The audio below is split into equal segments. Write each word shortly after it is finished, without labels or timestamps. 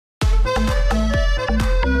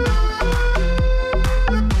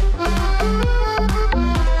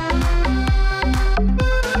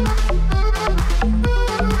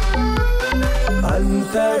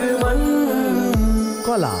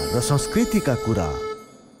र संस्कृतिका कुरा।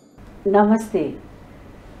 नमस्ते।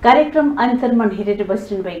 कार्यक्रम अन्तर्मन हेरेर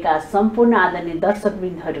बसिरहनुभएका सम्पूर्ण आदरणीय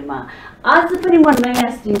दर्शकवृन्दहरूमा आज पनि म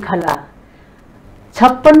नयाँ श्रृङ्खला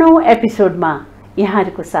 56औं एपिसोडमा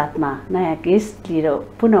यहाँहरूको साथमा नयाँ गेस्ट लिएर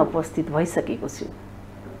पुनः उपस्थित भइसकेको छु।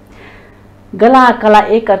 गला कला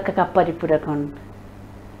एक अर्काका परिपूरक हुन्।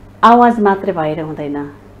 आवाज मात्रै भएर हुँदैन,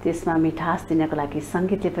 त्यसमा मिठास दिनको लागि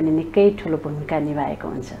सङ्गीतले पनि निकै ठुलो भूमिका निभाएको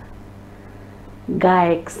हुन्छ।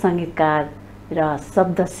 गायक, सङ्गीतकार र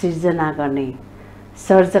शब्द सिर्जना गर्ने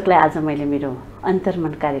सर्जकलाई आज मैले मेरो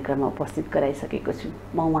अन्तर्मन कार्यक्रममा उपस्थित गराइसकेको छु।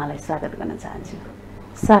 म उहाँलाई स्वागत गर्न चाहन्छु।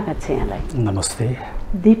 स्वागत छ यहाँलाई। नमस्ते।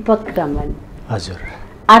 दीपक रमन। हजुर।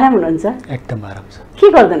 आराम हुनुहुन्छ? एकदम आराम छ। के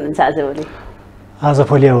गर्दै हुनुहुन्छ आजभोलि?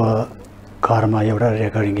 आजभोलि अब घरमा एउटा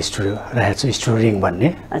रेकर्डिङ स्टुडियो राखेको छु, स्टुडियो भन्ने।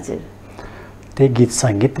 हजुर। त्यही गीत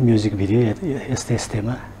सङ्गीत म्युजिक भिडियो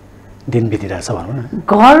यस्तैमा दिन बितिरहेछ भनौँ न।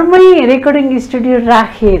 घरमै रेकर्डिङ स्टुडियो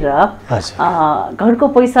राखेर घरको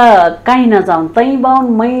पैसा कहीँ नजाउन्, तै बाहुन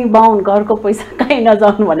मै बाहुन, घरको पैसा कहीँ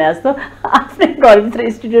नजाउन् भने जस्तो आफ्नै घरभित्र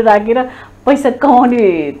स्टुडियो राखेर पैसा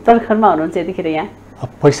कमाउने तर्खरमा हुनुहुन्छ यतिखेर यहाँ?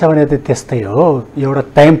 पैसा भने त त्यस्तै हो, एउटा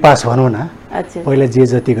टाइम पास भनौँ न। पहिला जे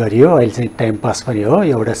जति गरियो अहिले चाहिँ टाइम पास पनि हो,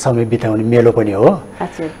 एउटा समय बिताउने मेलो पनि हो।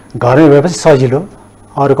 घरमै भएपछि सजिलो,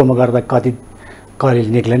 अरूकोमा गर्दा कति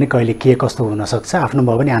कहिले निक्लिने कहिले के कस्तो हुनसक्छ, आफ्नो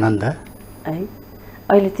भयो पनि आनन्द है।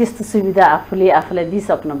 अहिले त्यस्तो सुविधा आफूलाई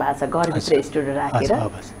दिइसक्नु भएको छ घरभित्र स्टुडियो राखेर।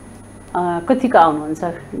 कतिको आउनुहुन्छ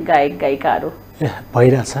गायक गायिकाहरू?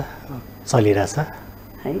 भइरहेछ, चलिरहेछ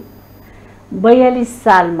है। 42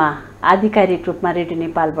 सालमा आधिकारिक रूपमा रेडियो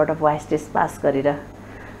नेपालबाट भोइस टेस्ट पास गरेर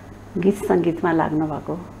गीत सङ्गीतमा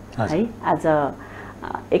लाग्नुभएको है। आज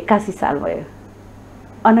 81 साल भयो,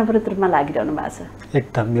 अनवरत रूपमा लागिरहनु भएको छ।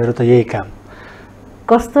 एकदम मेरो त यही काम।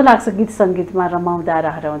 कस्तो लाग्छ गीत सङ्गीतमा रमाउँदा र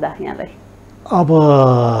हराउँदा यहाँलाई? अब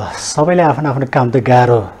सबैले आफ्नो आफ्नो काम त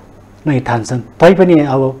गाह्रो नै ठान्छन्, तैपनि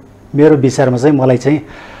अब मेरो विचारमा चाहिँ मलाई चाहिँ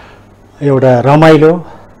एउटा रमाइलो,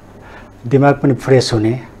 दिमाग पनि फ्रेस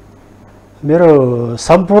हुने, मेरो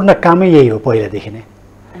सम्पूर्ण कामै यही हो पहिलादेखि नै।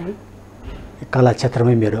 कला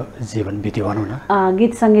क्षेत्रमै मेरो जीवन बित्यो भनौँ न।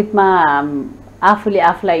 गीत सङ्गीतमा आफूले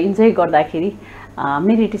आफूलाई इन्जोय गर्दाखेरि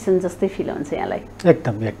मेडिटेसन जस्तै फिल हुन्छ यहाँलाई?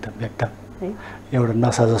 एकदम एकदम एकदम एउटा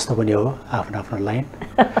नसा जस्तो पनि हो, आफ्नो आफ्नो लाइन।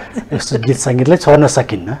 यस्तो गीत सङ्गीतलाई छोड्न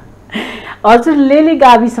सकिन्न। हजुर लेली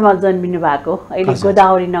गाविसमा जन्मिनु भएको, अहिले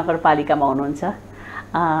गोदावरी नगरपालिकामा हुनुहुन्छ।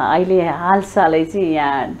 अहिले हालसालै चाहिँ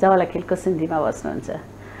यहाँ जवालाखेलको सिन्धीमा बस्नुहुन्छ।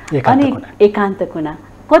 अनि एकान्त कुना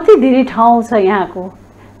कति धेरै ठाउँ छ यहाँको?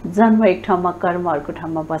 जन्म एक ठाउँमा, कर्म अर्को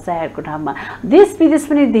ठाउँमा, बसाइहरूको ठाउँमा, देश विदेश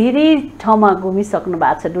पनि धेरै ठाउँमा घुमिसक्नु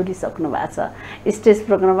भएको छ, डुलिसक्नु भएको छ। स्टेज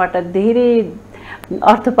प्रोग्रामबाट धेरै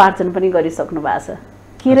अर्थोपार्जन पनि गरिसक्नु भएको छ।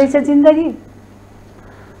 के रहेछ जिन्दगी?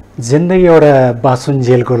 जिन्दगी एउटा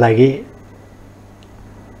बाँचुन्जेलको लागि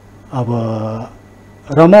अब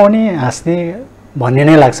रमाउने, हाँस्ने भन्ने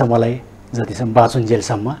नै लाग्छ मलाई। जतिसम्म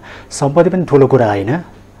बाँचुन्जेलसम्म सम्पत्ति पनि ठुलो कुरा होइन,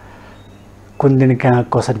 कुन दिन कहाँ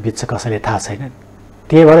कसरी बित्छ कसैले थाहा छैन।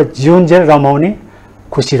 त्यही भएर जीवनजेल रमाउने,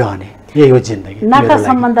 खुसी रहने, यही हो जिन्दगी। नाता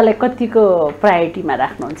सम्बन्धलाई कतिको प्रायोरिटीमा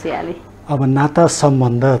राख्नुहुन्छ यहाँले? अब नाता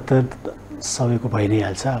सम्बन्ध त सबैको भइ नै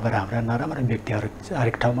हाल्छ। अब राम्रा नराम्रा व्यक्तिहरू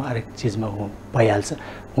हरेक ठाउँमा हरेक चिजमा भइहाल्छ।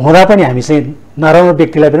 हुँदा पनि हामी चाहिँ नराम्रो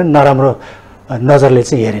व्यक्तिलाई पनि नराम्रो नजरले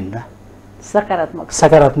चाहिँ हेरिन्न,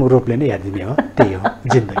 सकारात्मक रूपले नै हेरिदिने हो। त्यही हो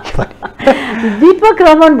जिन्दगी पनि। दीपक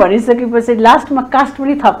रमन भनिसकेपछि लास्टमा कास्ट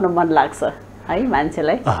पनि थप्न मन लाग्छ है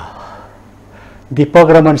मान्छेलाई। दीपक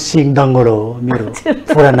रमन सिंह दङ्गोल हो मेरो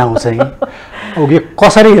पुरा नाउँ चाहिँ। यो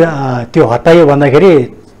कसरी त्यो हटायो भन्दाखेरि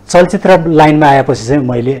चलचित्र लाइनमा आएपछि चाहिँ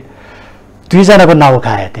मैले 2 जनाको नाउँ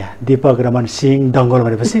खाएँ त्यहाँ। दीपक रमन सिंह दङ्गोल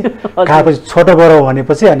भनेपछि खाएपछि छोटो बडो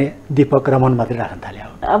भनेपछि अनि दीपक रमन मात्रै राख्न थाल्यो।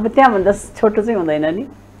 अब त्यहाँभन्दा छोटो चाहिँ हुँदैन नि?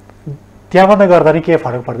 त्यहाँभन्दा गर्दा नि के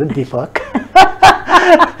फरक पर्दैन। दीपक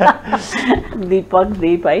दीपक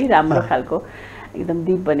दीप है, राम्रो खालको एकदम।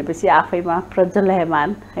 दीप भनेपछि आफैमा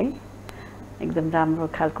प्रज्वलयमान है, एकदम राम्रो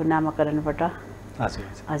खालको नामकरणबाट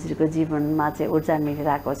हजुरको जीवनमा चाहिँ ऊर्जा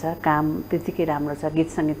मिलिरहेको छ। काम त्यतिकै राम्रो छ, गीत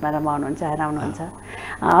सङ्गीतमा रमाउनुहुन्छ, हराउनुहुन्छ।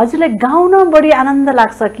 हजुरलाई गाउन बढी आनन्द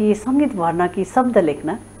लाग्छ कि सङ्गीत भर्न कि शब्द लेख्न?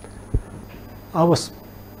 अब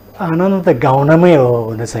आनन्द त गाउनमै हो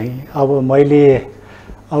हुन चाहिँ। अब मैले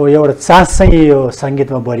एउटा चान्स चाहिँ यो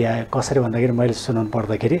सङ्गीतमा बढी आयो। कसरी भन्दाखेरि मैले सुनाउनु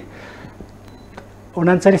पर्दाखेरि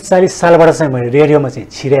 39-40 सालबाट चाहिँ मैले रेडियोमा चाहिँ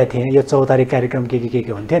छिरेको थिएँ। यो चौतारी कार्यक्रम के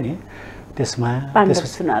हुन्थ्यो नि, त्यसमा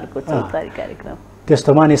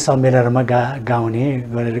त्यस्तोमा अनि सम्मेलनमा गाउने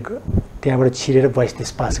गरेर त्यहाँबाट छिरेर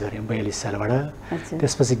 32 पास गरेँ 42 सालबाट।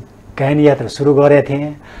 त्यसपछि गायन यात्रा सुरु गरेको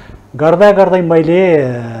थिएँ। गर्दा गर्दै मैले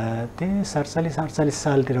त्यही 47-48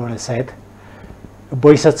 सालतिरबाट सायद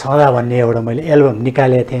बैस छँदा भन्ने एउटा मैले एल्बम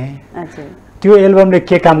निकालेको थिएँ। हजुर त्यो एल्बमले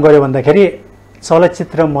के काम गर्यो भन्दाखेरि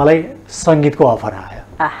चलचित्र मलाई सङ्गीतको अफर आयो।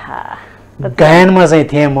 आहा गायनमा चाहिँ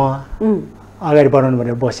थिएँ म, अगाडि बढाउनु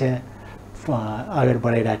भनेर बसेँ, अगाडि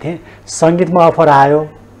बढाइरहेको थिएँ। सङ्गीतमा अफर आयो,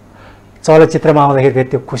 चलचित्रमा आउँदाखेरि फेरि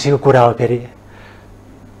त्यो खुसीको कुरा हो फेरि।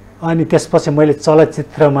 अनि त्यसपछि मैले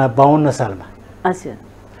चलचित्रमा 52 सालमा हजुर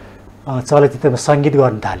चलचित्रमा सङ्गीत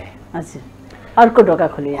गर्न थालेँ। हजुर अर्को ढोका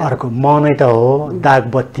खोल्यो। अर्को म नै त हो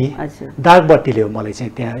दागबत्ती। हजुर दागबत्तीले हो मलाई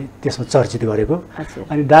चाहिँ त्यहाँ त्यसमा चर्चित गरेको। हजुर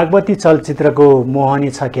अनि दागबत्ती चलचित्रको मोहनी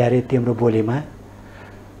छ क्यारे तिम्रो बोलीमा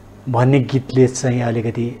भन्ने गीतले चाहिँ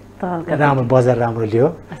अलिकति राम्रो बजार राम्रो लियो।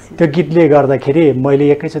 त्यो गीतले गर्दाखेरि मैले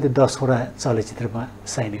एकैचोटि 10वटा चलचित्रमा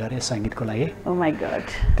साइन गरेँ सङ्गीतको लागि। ओ माई गॉड।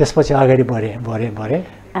 त्यसपछि अगाडि बढेँ।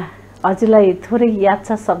 हजुरलाई थोरै याद छ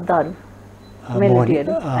शब्दहरू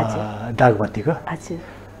मेलोडीहरू? दागबत्तीको हजुर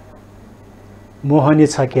मोहनी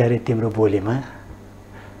छ क्यारे तिम्रो बोलीमा,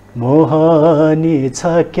 मोहनी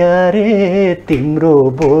छ क्यारे तिम्रो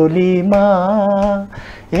बोलीमा,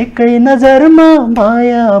 एकै नजरमा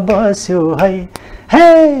माया बस्यो है, हे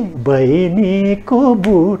बहिनीको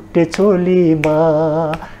बुटे चोलीमा,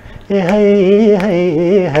 ए है है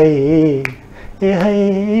है ए है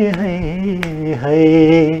है है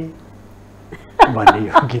भन्ने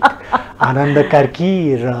यो गीत आनन्द कार्की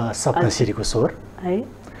र सपनाश्रीको स्वर है।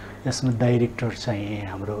 यसमा डाइरेक्टर चाहिँ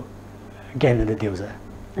हाम्रो ज्ञानेन्द्र देउजा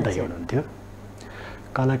दाइ हुनुहुन्थ्यो।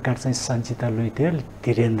 कलाकार चाहिँ सञ्चिता लुइटेल,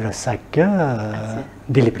 धीरेन्द्र साक्य,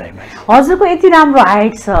 दिलीप राईमा। हजुरको यति राम्रो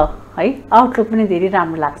हाइट छ है, आउटलुक पनि धेरै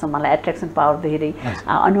राम्रो लाग्छ मलाई, एट्र्याक्सन पावर धेरै,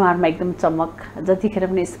 अनुहारमा एकदम चमक, जतिखेर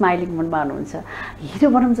पनि स्माइलिङ मुडमा हुनुहुन्छ। हिरो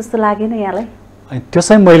बनाउँ जस्तो लागेन यहाँलाई? त्यो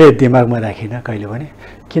चाहिँ मैले दिमागमा राखिनँ कहिले पनि,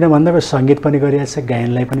 किन भन्दा सङ्गीत पनि गरिरहेको छ,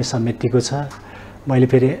 गायनलाई पनि समेटिएको छ। मैले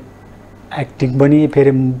फेरि एक्टिङ पनि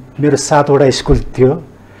फेरि मेरो 7वटा स्कुल थियो,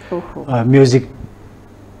 म्युजिक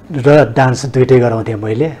र डान्स दुइटै गराउँथेँ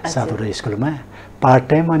मैले 7वटा स्कुलमा पार्ट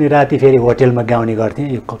टाइम। अनि राति फेरि होटेलमा गाउने गर्थेँ,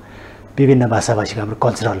 यो विभिन्न भाषाभाषीको हाम्रो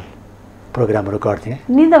कल्चरल प्रोग्रामहरू गर्थेँ।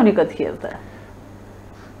 निदाउने कतिखेर त?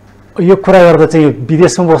 यो कुरा गर्दा चाहिँ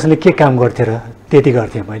विदेशमा बस्ने के काम गर्थेँ र त्यति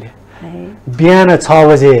गर्थेँ मैले। बिहान 6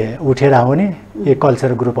 बजे उठेर आउने यो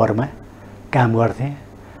कल्चरल ग्रुपहरूमा काम गर्थेँ।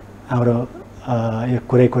 हाम्रो यो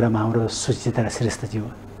कुरामा हाम्रो सुचिता श्रेष्ठज्यू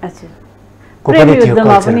को पनि थियो,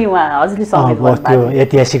 त्यो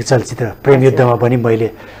ऐतिहासिक चलचित्र प्रेम युद्धमा पनि मैले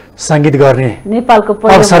सङ्गीत गर्ने नेपालको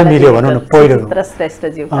अवसर मिल्यो भनौँ न।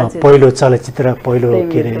 पहिलो चलचित्र, पहिलो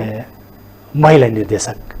के अरे महिला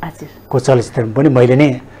निर्देशकको चलचित्रमा पनि मैले नै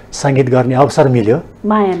सङ्गीत गर्ने अवसर मिल्यो।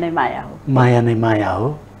 माया नै माया हो, माया नै माया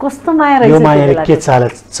हो। कस्तो माया रहेछ यो मायाले के चाल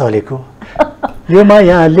चलेको, यो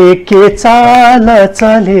मायाले के चाल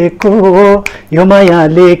चलेको, यो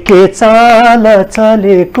मायाले के चाल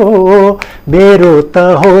चलेको, मेरो त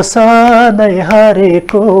हो सधैँ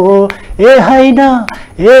हरेको, ए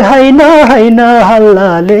होइन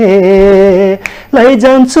हल्लाले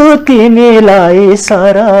लैजान्छु तिमीलाई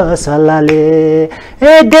सरसल्लाले,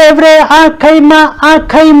 ए देब्रे आँखैमा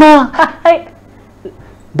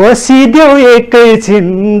बसिदेऊ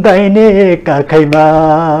एकैछिन दाहिने काखैमा,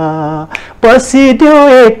 बसिदेऊ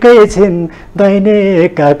एकैछिन दाहिने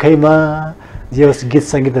काखैमा। जे होस् गीत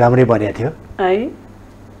सङ्गीत राम्रै बनेको थियो है।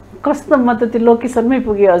 कस्तो म त त्यो लोकेसनमै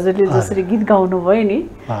पुगेँ हजुरले जसरी गीत गाउनु भयो नि,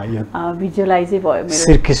 भिजुअलाइजै भयो मेरो।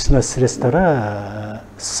 श्रीकृष्ण श्रेष्ठ र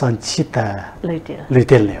सञ्चिता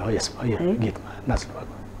लुइटेल नै हो यसमा यो गीतमा नाच्नु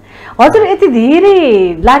भएको। हजुर यति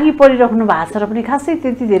धेरै लागि परिराख्नु भएको छ र पनि खासै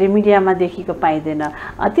त्यति धेरै मिडियामा देखेको पाइँदैन,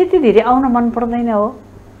 त्यति धेरै आउन मन पर्दैन हो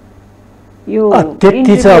यो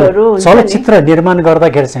त्यति छ। चलचित्र निर्माण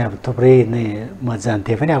गर्दाखेरि चाहिँ अब थुप्रै नै म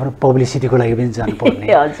जान्थेँ पनि, आफ्नो पब्लिसिटीको लागि पनि जानुपर्ने।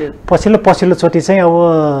 पछिल्लोचोटि चाहिँ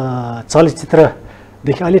अब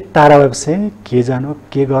चलचित्रदेखि अलिक टाढा भएपछि के जानु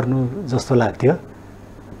के गर्नु जस्तो लाग्थ्यो,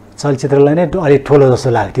 चलचित्रलाई नै अलिक ठुलो जस्तो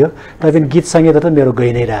लाग्थ्यो। तैपनि गीत सङ्गीत त मेरो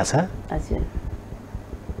गइ नै रहेछ।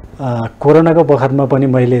 कोरोनाको बखतमा पनि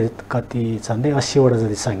मैले कति झन्डै 80वटा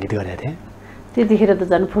जति सङ्गीत गरेको थिएँ। त्यतिखेर त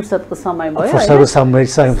झन् फुर्सदको समय भयो, फुर्सदको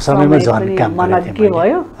समयमा झन् काम के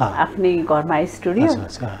भयो, आफ्नै घरमा स्टुडियो,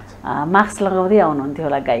 मास्क लगाउँदै आउनुहुन्थ्यो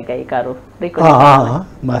होला गायिकाहरू,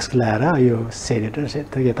 मास्क लगाएर यो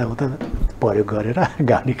सेनिटाइजर यताउता प्रयोग गरेर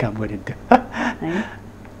गाउने काम गरिन्थ्यो।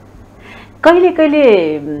 कहिले कहिले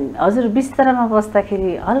हजुर बिस्तारामा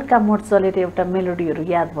बस्दाखेरि हल्का मोड चलेर एउटा मेलोडीहरू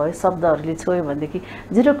याद भयो, शब्दहरूले छोयो भनेदेखि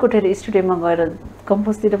जिरो कोठेर स्टुडियोमा गएर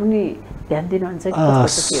कम्पोजतिर पनि ध्यान दिनुहुन्छ कि?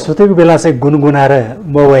 सुतेको बेला चाहिँ गुनगुनाएर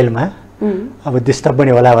मोबाइलमा अब डिस्टर्ब पनि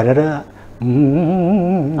होला भनेर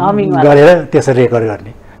गरेर त्यसरी रेकर्ड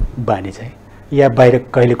गर्ने बानी चाहिँ या बाहिर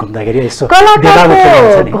कहिले घुम्दाखेरि यसो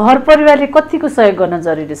कलाकारको घर परिवारले कतिको सहयोग गर्न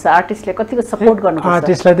जरुरी छ आर्टिस्टले कतिको सपोर्ट गर्नुपर्छ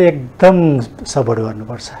आर्टिस्टलाई त एकदम सपोर्ट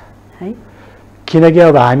गर्नुपर्छ है किनकि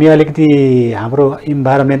अब हामी अलिकति हाम्रो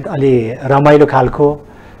इन्भाइरोमेन्ट अलि रमाइलो खालको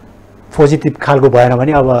पोजिटिभ खालको भएन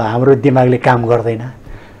भने अब हाम्रो दिमागले काम गर्दैन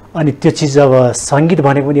अनि त्यो चिज अब सङ्गीत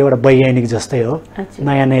भनेको पनि एउटा वैज्ञानिक जस्तै हो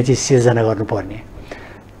नयाँ नयाँ चिज सिर्जना गर्नुपर्ने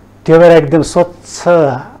त्यो भएर एकदम स्वच्छ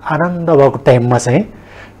आनन्द भएको टाइममा चाहिँ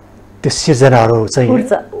त्यो सिर्जनाहरू चाहिँ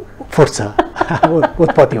फुट्छ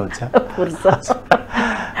उत्पत्ति हुन्छ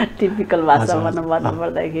टिपिकल भाषामा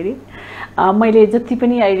भन्नुपर्दाखेरि मैले जति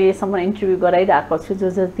पनि अहिलेसम्म इन्टरभ्यू गराइरहेको छु जो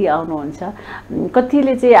जति आउनुहुन्छ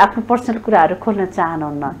कतिले चाहिँ आफ्नो पर्सनल कुराहरू खोल्न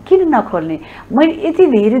चाहनुहुन्न किन नखोल्ने मैले यति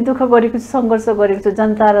धेरै दुःख गरेको छु सङ्घर्ष गरेको छु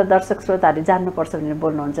जनता र दर्शक श्रोताहरूले जान्नुपर्छ भनेर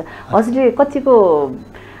बोल्नुहुन्छ हजुरले कतिको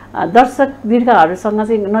दर्शक दीर्घहरूसँग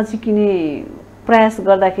चाहिँ नजिकिने प्रयास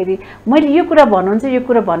गर्दाखेरि मैले यो कुरा भन्नुहुन्छ यो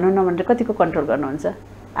कुरा भन्नुहुन्न भनेर कतिको कन्ट्रोल गर्नुहुन्छ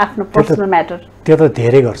आफ्नो पर्सनल म्याटर त्यो त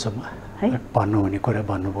धेरै गर्छु म भन्नुहुने कुरा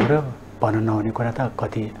भन्नु पर्यो भन्नु नहुने कुरा त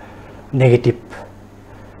कति नेगेटिभ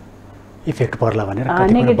इफेक्ट पर्ला भनेर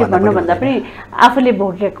नेगेटिभ भन्नुभन्दा पनि आफूले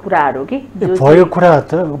भोगेको कुराहरू कि भयो कुरा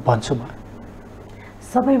त भन्छु म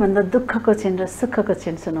सबैभन्दा दुःखको क्षण र सुखको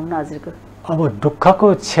क्षण सुनौँ न हजुरको अब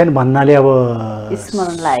दुःखको क्षण भन्नाले अब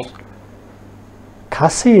स्मरण लायक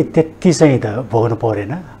खासै त्यति चाहिँ त भोग्नु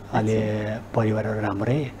परेन अहिले परिवारहरू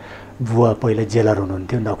राम्रै बुवा पहिला जेलर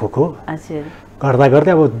हुनुहुन्थ्यो नखुको गर्दा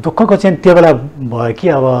गर्दै अब दुःखको चाहिँ त्यो बेला भयो कि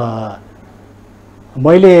अब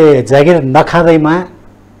मैले जागिर नखाँदैमा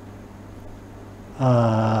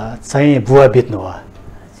चाहिँ बुवा बित्नु भयो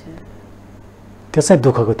त्यो चाहिँ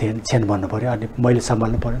दुःखको क्षण भन्नु पऱ्यो अनि मैले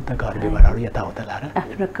सम्हाल्नु पऱ्यो नि त घर व्यवहारहरू यताउता लाएर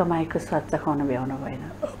आफ्नो कमाइको स्वाद खुवाउनु भ्याउनु भएन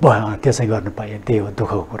भयो त्यो चाहिँ गर्नु पाएँ त्यही हो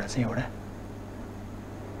दुःखको कुरा चाहिँ एउटा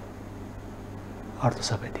अरू त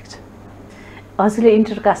सबै ठिक छ हजुरले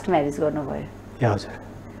इन्टरकास्ट म्यारेज गर्नुभयो ए हजुर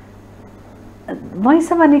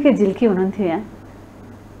वैशामा निकै झिल्के हुनुहुन्थ्यो यहाँ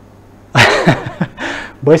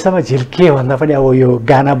वैशामा झिल्के भन्दा पनि अब यो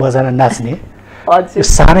गाना बजाना नाच्ने यो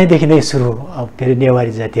सानैदेखि नै सुरु अब फेरि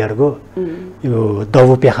नेवारी जातिहरूको यो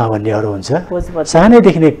दबु पेखा भन्नेहरू हुन्छ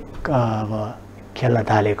सानैदेखि नै अब खेल्न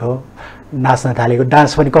थालेको नाच्न थालेको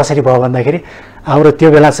डान्स पनि कसरी भयो भन्दाखेरि हाम्रो त्यो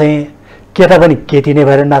बेला चाहिँ केटा पनि केटी नै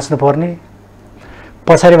भएर नाच्नु पर्ने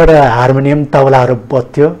पछाडिबाट हार्मोनियम तबलाहरू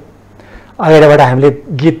बज्थ्यो अगाडिबाट हामीले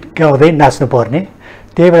गीत गाउँदै नाच्नु पर्ने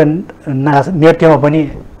त्यही भएर नृत्यमा पनि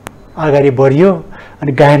अगाडि बढियो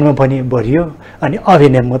अनि गायनमा पनि बढियो अनि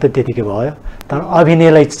अभिनयमा त त्यतिकै भयो तर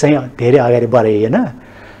अभिनयलाई चाहिँ धेरै अगाडि बढाइएन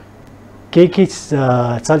केही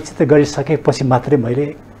चलचित्र गरिसकेपछि मात्रै मैले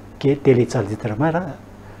टेली चलचित्रमा र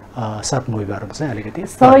सर्ट मुभीहरूमा चाहिँ अलिकति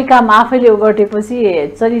सबै काम आफैले ओगटेपछि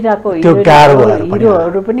चलिरहेको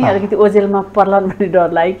हिरोहरू पनि अलिकति ओजेलमा पर्लान् भन्ने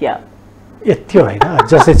डर लाग्यो क्या यति होइन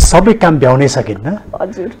जस्तै सबै काम भ्याउनै सकिन्न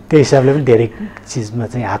हजुर त्यही हिसाबले पनि धेरै चिजमा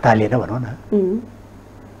चाहिँ हात हालेन भनौँ न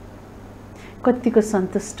कतिको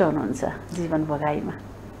सन्तुष्ट हुनुहुन्छ जीवन भोगाइमा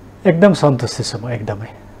एकदम सन्तुष्ट छु म एकदमै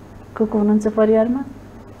को हुनुहुन्छ परिवारमा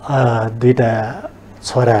दुईटा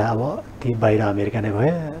छोरा अब ती बाहिर अमेरिका नै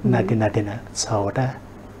भयो नाति नातिना 6वटा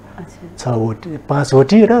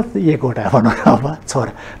 5वटी र 1वटा भनौँ न अब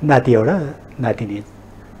छोरा नाति एउटा नातिनी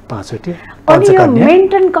 5वटी अनि यो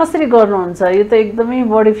मेन्टेन कसरी गर्नुहुन्छ यो त एकदमै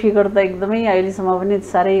बडी फिगर त एकदमै अहिलेसम्म पनि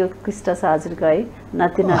साह्रै उत्कृष्ट छ हजुरको है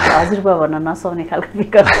नातिना हजुरबा भन्न नसक्ने खालको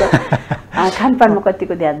फिगर छ खानपानमा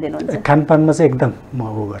कतिको ध्यान दिनुहुन्छ खानपानमा चाहिँ एकदम म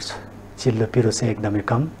उ गर्छु चिल्लो पिरो चाहिँ एकदमै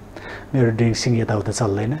कम मेरो ड्रिङ्क्सिङ यताउता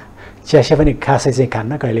चल्दैन चिया पनि खासै चाहिँ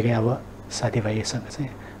खान्न कहिलेकाहीँ अब साथीभाइसँग चाहिँ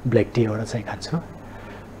ब्ल्याक टी एउटा चाहिँ खान्छु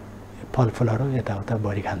फलफुलहरू यताउता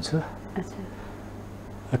बढी खान्छु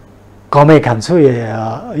कमै खान्छु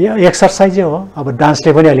एक्सर्साइजै हो अब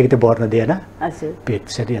डान्सले पनि अलिकति बढ्न दिएन पेट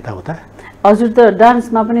सेट यताउता हजुर त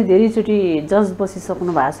डान्समा पनि धेरैचोटि जज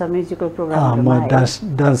बसिसक्नु भएको छ म्युजिकल प्रोग्राम म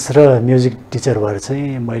डान्स र म्युजिक टिचर भएर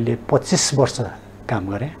चाहिँ मैले 25 वर्ष काम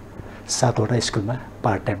गरेँ 7वटा स्कुलमा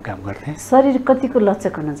पार्ट टाइम काम गर्थेँ शरीर कतिको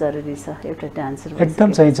लचक हुन जरुरी छ एउटा डान्सर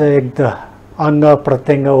एकदम चाहिन्छ एकदम अङ्ग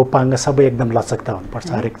प्रत्यङ्ग उपाङ्ग सबै एकदम लचकता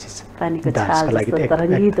हुनुपर्छ हरेक चिज डान्सको लागि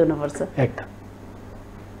तरङ्गित हुनुपर्छ एकदम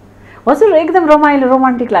हजुर एकदम रमाइलो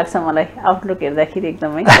रोमान्टिक लाग्छ मलाई आउटलुक हेर्दाखेरि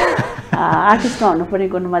एकदमै आर्टिस्टमा हुनुपर्ने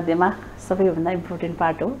गुणमध्येमा सबैभन्दा इम्पोर्टेन्ट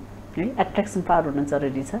पार्ट हो है एट्र्याक्सन पावर हुन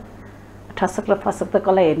जरुरी छ ठसक र फसक त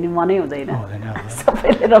कसलाई हेर्ने मनै हुँदैन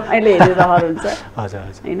सबैले रमाइलो हेरेर रहर हुन्छ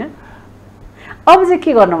होइन अब चाहिँ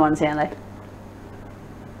के गर्न मन छ यहाँलाई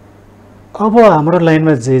अब हाम्रो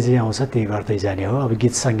लाइनमा जे आउँछ त्यही गर्दै जाने हो अब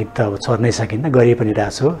गीत सङ्गीत त अब छोड्नै सकिन्न गरि पनि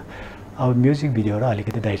रहेको छु अब म्युजिक भिडियोहरू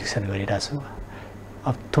अलिकति डाइरेक्सन गरिरहेको छु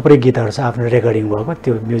अब थुप्रै गीतहरू छ आफ्नो रेकर्डिङ भएको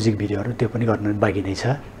त्यो म्युजिक भिडियोहरू त्यो पनि गर्नु बाँकी नै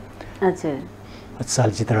छ अच्छा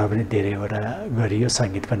चलचित्रहरू पनि धेरैवटा गरियो,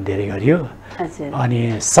 सङ्गीत पनि धेरै गरियो। हजुर अनि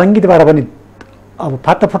सङ्गीतबाट पनि अब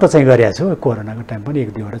फाटोफुटो चाहिँ गरेको छु। कोरोनाको टाइम पनि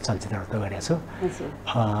 1-2 वटा चलचित्रहरू त गरेको छु। हजुर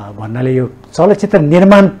भन्नाले यो चलचित्र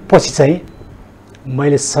निर्माण पछि चाहिँ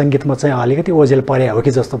मैले सङ्गीतमा चाहिँ अलिकति ओझेल परे हो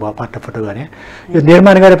कि जस्तो भयो, फाटोफुटो गरेँ। यो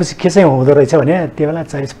निर्माण गरेपछि के चाहिँ हुँदो रहेछ भने त्यो बेला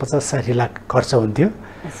 40-50-60 लाख खर्च हुन्थ्यो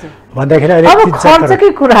भन्दाखेरि अहिले अब खर्चकै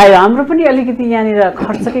कुरा आयो। हाम्रो पनि अलिकति यहाँनिर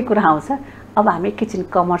खर्चकै कुरा आउँछ। अब हामी एकैछिन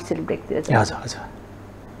कमर्सियल ब्रेकतिर जाउँ। हजुर हजुर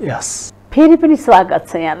यस। फेरि पनि स्वागत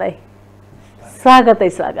छ यहाँलाई, स्वागतै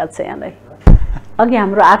स्वागत छ यहाँलाई। अघि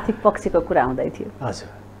हाम्रो आर्थिक पक्षको कुरा हुँदै थियो। हजुर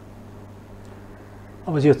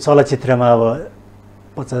अब यो चलचित्रमा अब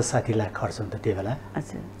 50-60 लाख खर्च हुन्छ त्यो बेला।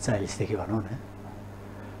 हजुर 40 देखि भनौँ न।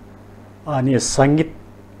 अनि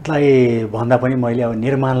सङ्गीतलाई भन्दा पनि मैले अब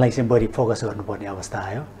निर्माणलाई चाहिँ बढी फोकस गर्नुपर्ने अवस्था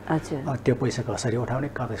आयो। हजुर अब त्यो पैसा कसरी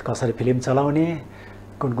उठाउने, कसरी फिल्म चलाउने,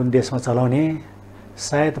 कुन कुन देशमा चलाउने।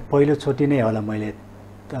 सायद पहिलोचोटि नै होला मैले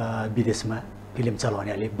विदेशमा फिल्म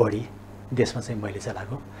चलाउने अलिक बढी। देशमा चाहिँ मैले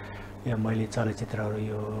चलाएको यो मैले चलचित्रहरू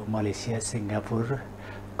यो मलेसिया, सिङ्गापुर,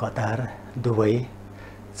 कतार, दुबई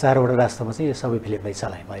 4 वटा राष्ट्रमा चाहिँ यो सबै फिल्मलाई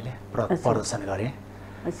चलाएँ मैले, प्रदर्शन गरेँ।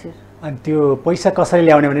 हजुर अनि त्यो पैसा कसरी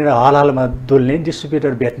ल्याउने भनेर हल-हलमा डुल्ने,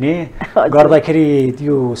 डिस्ट्रिब्युटर भेट्ने गर्दाखेरि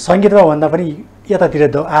त्यो सङ्गीतमा भन्दा पनि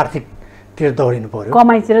यतातिर आर्थिकतिर दौडिनु पर्यो,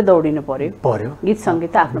 कमाइतिर दौडिनु पर्यो। गीत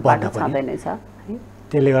सङ्गीत आफ्नो बाटो छँदैन छ।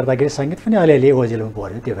 त्यसले गर्दाखेरि सङ्गीत पनि अलिअलि ओझेलमा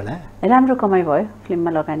पर्यो त्यो बेला। राम्रो कमाइ भयो,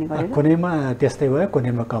 फिल्ममा लगानी गरेर। कुनैमा त्यस्तै भयो,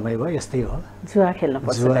 कुनैमा कमाइ भयो, यस्तै हो। जुवा खेल्नु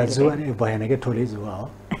पर्छ। जुवा नै भएन कि ठुलै जुवा हो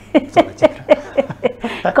चलचित्र।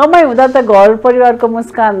 कमाइ हुँदा त घर परिवारको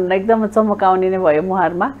मुस्कान एकदम चमकाउने नै भयो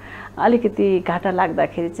मुहारमा। अलिकति घाटा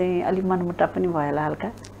लाग्दाखेरि चाहिँ अलिक मनमुटाव पनि भयो होला हल्का।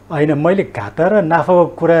 होइन, मैले घाटा र नाफाको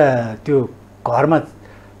कुरा त्यो घरमा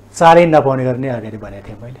चालै नपाउने गर्ने अगाडि भनेको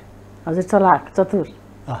थिएँ मैले। हजुर चलाक चतुर।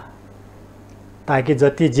 ताकि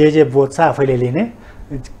जति जे बोझ छ आफैले लिने,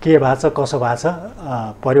 के भएको छ कसो भएको छ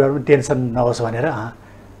परिवारमा टेन्सन नहोस् भनेर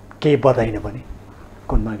केही बताइनँ पनि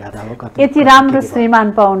कुनमा घाटा हो कति। यति राम्रो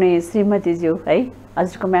श्रीमान पाउने श्रीमतीज्यू है,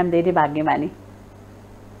 हजुरको म्याम धेरै भाग्यमानी।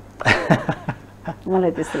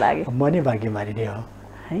 मलाई त्यस्तो लाग्यो। म नि भाग्यमानी नै हो,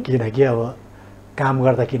 किनकि अब काम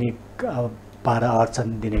गर्दाखेरि अब बाह्र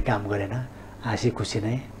अडचन दिने काम गरेन, हाँसी खुसी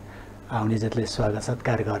नै आउने जतिले स्वागत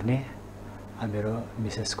सत्कार गर्ने मेरो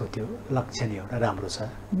मिसेसको त्यो लक्षण एउटा राम्रो छ।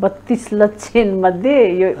 32 लक्षण मध्ये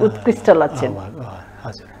यो उत्कृष्ट लक्षण।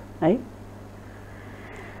 हजुर है।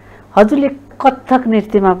 हजुरले कथक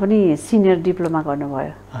नृत्यमा पनि सिनियर डिप्लोमा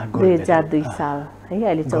गर्नुभयो 2002 साल है,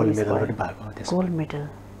 अहिले 24 गोल्ड मेडल।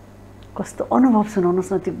 कस्तो अनुभव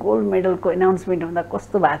सुनाउनुहोस् न, त्यो गोल्ड मेडलको एनाउन्समेन्ट हुँदा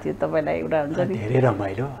कस्तो भएको थियो तपाईँलाई? एउटा हुन्छ नि धेरै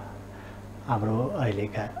रमाइलो। हाम्रो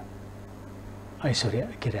अहिलेका ऐश्वर्या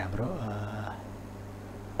के अरे हाम्रो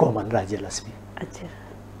कोमल राज्यलक्ष्मी,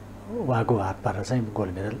 उहाँको हातबाट चाहिँ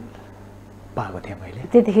गोल्ड मेडल पाएको थिएँ मैले।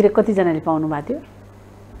 त्यतिखेर कतिजनाले पाउनु भएको थियो?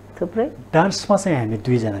 थुप्रै। डान्समा चाहिँ हामी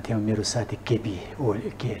 2 जना थियौँ, मेरो साथी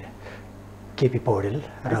केपी पौडेल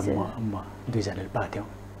र म 2 जनाले पाएको थियौँ।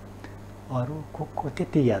 अरू को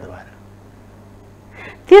त्यति याद भएन।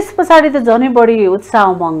 त्यस पछाडि त झनै बढी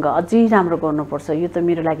उत्साह उमङ्ग, अझै राम्रो गर्नुपर्छ, यो त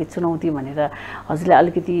मेरो लागि चुनौती भनेर हजुरलाई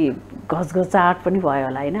अलिकति घचघचाहट पनि भयो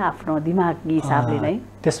होला होइन, आफ्नो दिमागी हिसाबले नै?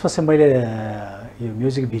 त्यसपछि मैले यो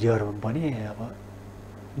म्युजिक भिडियोहरूमा पनि अब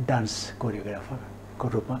डान्स कोरियोग्राफरको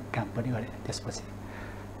रूपमा काम पनि गरेँ। त्यसपछि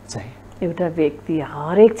चाहिँ एउटा व्यक्ति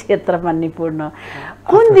हरेक क्षेत्रमा निपुण।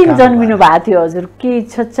 कुन दिन जन्मिनु भएको थियो हजुर? के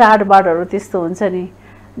छ चाडबाडहरू त्यस्तो हुन्छ नि,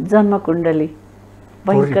 जन्म कुण्डली?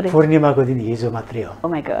 पूर्णिमाको दिन हिजो मात्रै हो। Oh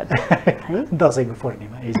my God. दसैँको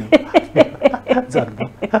पूर्णिमा हिजो जन्म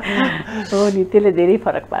हो नि, त्यसले धेरै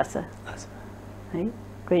फरक पार्छ है।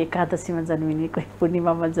 कोही एकादशीमा जन्मिने, कोही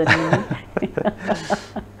पूर्णिमामा जन्मिने।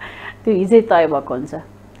 त्यो हिजै तय भएको हुन्छ।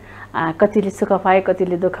 कतिले सुख पाए,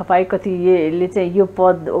 कतिले दुःख पाए, कतिले चाहिँ यो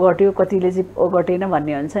पद ओगट्यो, कतिले चाहिँ ओगटेन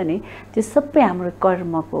भन्ने हुन्छ नि। त्यो सबै हाम्रो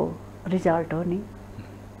कर्मको रिजल्ट हो नि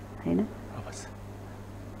होइन?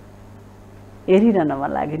 हेरिरहन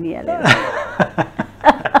मन लाग्यो नि यहाँले।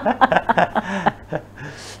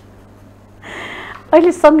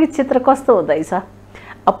 अहिले सङ्गीत क्षेत्र कस्तो हुँदैछ?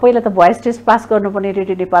 अब पहिला त भोइस टेस्ट पास गर्नुपर्ने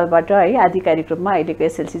रेडियो नेपालबाट है, आदि कार्यक्रममा अहिलेको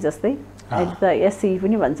एसएलसी जस्तै, अहिले त एससी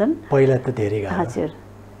पनि भन्छन्। पहिला त धेरै गाह्रो। हजुर,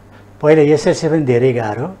 पहिला एसएलसी पनि धेरै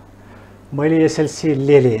गाह्रो। मैले एसएलसी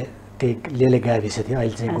लेले गाविस थियो,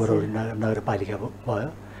 अहिले चाहिँ गोरौडी नगरपालिका भयो।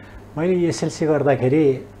 मैले एसएलसी गर्दाखेरि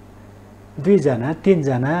 2 जना 3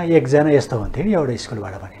 जना 1 जना यस्तो हुन्थ्यो नि एउटा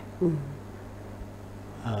स्कुलबाट पनि।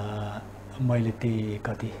 मैले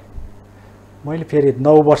मैले फेरि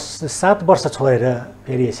 7 वर्ष छोडेर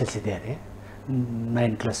फेरि एसएलसी दिएँ।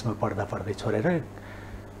 9 क्लासमा पढ्दै छोडेर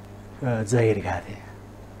जागिर गएको थिएँ।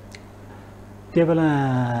 त्यो बेला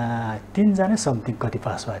 3 जना समथिङ कति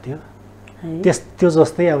पास भएको थियो त्यो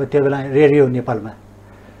जस्तै अब त्यो बेला रेडियो नेपालमा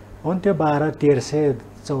हुन्थ्यो 1200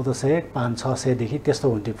 1400 500 देखि त्यस्तो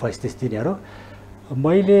हुन्थ्यो 35 दिनहरू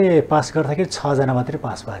मैले पास गर्दाखेरि 6 जना मात्रै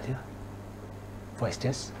पास भएको थियो फर्स्ट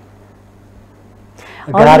टेस्ट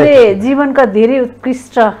हजुरले जीवनका धेरै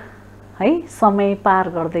उत्कृष्ट है समय पार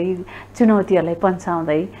गर्दै चुनौतीहरूलाई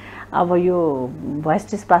पन्छाउँदै अब यो भोइस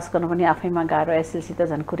टेस्ट पास गर्नु पनि आफैमा गाह्रो एसएलसी त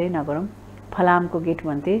झन् कुरै नगरौँ फलामको गेट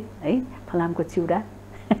भन्थे है फलामको चिउरा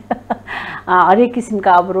हरेक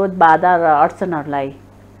किसिमका अवरोध बाधा र अडचनहरूलाई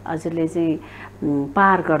हजुरले चाहिँ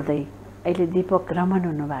पार गर्दै अहिले दीपक रमन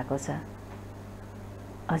हुनुभएको छ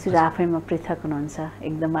हजुर आफैमा पृथक हुनुहुन्छ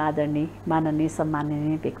एकदम आदरणीय माननीय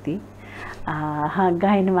सम्माननीय व्यक्ति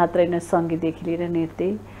गायन मात्रै न सङ्गीतदेखि लिएर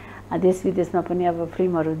नृत्य देश विदेशमा पनि अब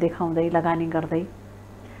फिल्महरू देखाउँदै लगानी गर्दै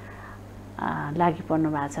लागि पर्नु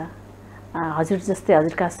भएको छ हजुर जस्तै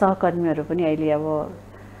हजुरका सहकर्मीहरू पनि अहिले अब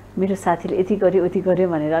मेरो साथीले यति गर्यो उति गर्यो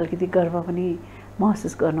भनेर अलिकति गर्व पनि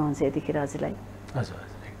महसुस गर्नुहुन्छ यतिखेर हजुरलाई हजुर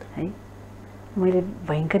है मैले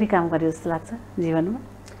भयङ्करै काम गरेँ जस्तो लाग्छ जीवनमा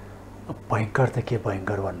भयङ्कर त के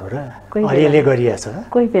भयङ्कर भन्नु र अलिअलि गरिएछ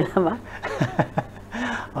कोही बेलामा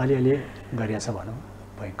अलिअलि गरिएछ भनौँ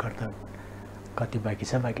भयङ्कर त कति बाँकी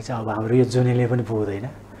छ अब हाम्रो यो जुनेले पनि पुग्दैन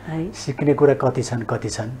सिक्ने कुरा कति छन्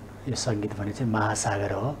यो सङ्गीत भने चाहिँ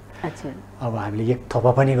महासागर हो अब हामीले एक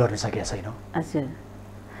थोपा पनि गर्न सकेका छैनौँ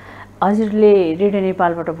हजुरले रेडियो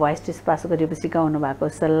नेपालबाट भोइस टेस्ट पास गरेपछि गाउनु भएको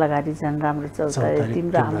सल्लाहकारी झन् राम्रो चौतारी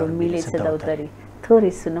तिम्रो हाम्रो मिलेछ दौतारी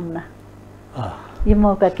थोरै सुनौँ न यो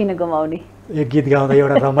मौका किन गुमाउने यो गीत गाउँदा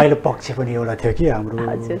एउटा रमाइलो पक्ष पनि एउटा थियो कि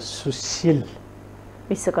हाम्रो सुशील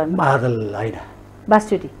विश्वकर्मा मादल होइन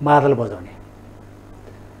बाँसुरी मादल बजाउने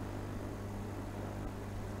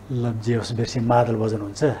लब्जे होस् बिर्सी मादल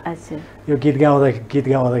बजाउनुहुन्छ यो गीत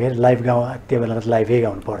गाउँदाखेरि लाइभ त्यो बेला त लाइभै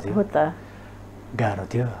गाउनु पर्थ्यो हो त गाह्रो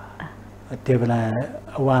थियो त्यो बेला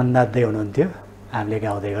उहाँ नाच्दै हुनुहुन्थ्यो हामीले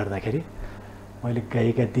गाउँदै गर्दाखेरि मैले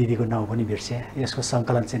गायिका दिदीको नाउँ पनि बिर्सेँ यसको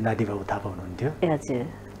सङ्कलन चाहिँ नादिबाबु थापा हुनुहुन्थ्यो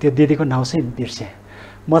त्यो दिदीको नाउँ चाहिँ बिर्सेँ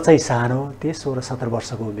म चाहिँ सानो थिएँ 16-17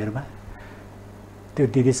 वर्षको उमेरमा त्यो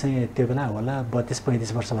दिदी चाहिँ त्यो बेला होला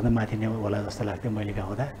 32-35 वर्षभन्दा माथि नै होला जस्तो लाग्थ्यो मैले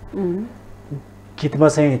गाउँदा गीतमा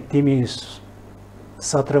चाहिँ तिमी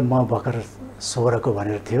 17 म भर्खर 16 को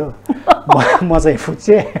भनेर थियो म चाहिँ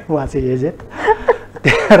फुच्चे उहाँ चाहिँ एजेड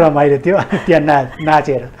त्यो रमाइलो थियो अनि त्यहाँ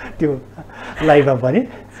नाचेर त्यो लाइभमा पनि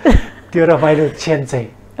त्यो रमाइलो क्षण चाहिँ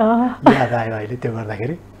याद आयो अहिले त्यो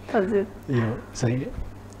गर्दाखेरि यो चाहिँ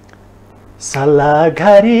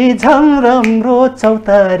सल्लाघारी झम राम्रो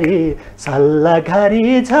चौतारी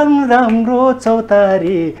सल्लाघारी झम राम्रो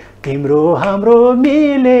चौतारी तिम्रो हाम्रो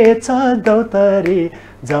मिलेछ दौतारी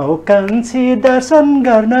जाउँ कान्छी दर्शन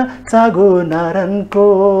गर्न चागो नारायणको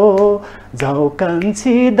जाउँ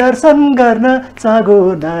कान्छी दर्शन गर्न चागो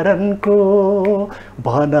नारायणको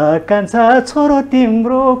भन कान्छा छोरो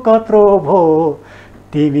तिम्रो कत्रो भो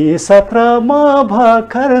तिमी 17 म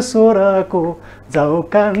भर्खर 16 को जाउँ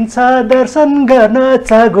कान्छा दर्शन गर्न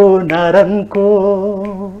चागो नारायणको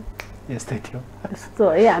यस्तै थियो यस्तो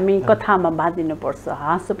है हामी कथामा बाँधिनुपर्छ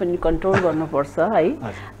हाँसो पनि कन्ट्रोल गर्नुपर्छ है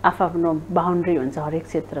आफ्नो बाउन्ड्री हुन्छ हरेक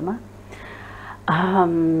क्षेत्रमा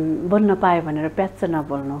बोल्न पायो भनेर प्याच्च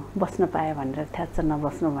नबोल्नु बस्न पायो भनेर थ्याच्च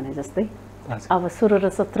नबस्नु भने जस्तै अब 16 र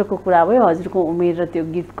 17 को कुरा भयो हजुरको उमेर र त्यो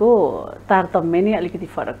गीतको तारतम्य नै अलिकति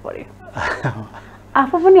फरक पर्यो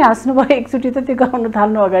आफू पनि हाँस्नु भयो एकचोटि त त्यो गाउन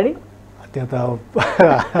थाल्नु अगाडि त्यो त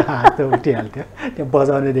हात उठिहाल्थ्यो त्यो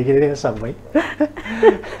बजाउनेदेखि सबै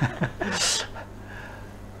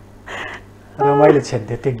रमाइलो क्षण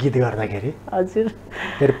थियो त्यो गीत गर्दाखेरि हजुर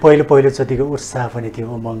फेरि पहिलोचोटिको उत्साह पनि थियो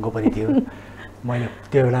उमङ्ग पनि थियो मैले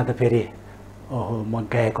त्यो बेला त फेरि ओहो म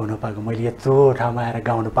गायक हुन पाएको मैले यत्रो ठाउँमा आएर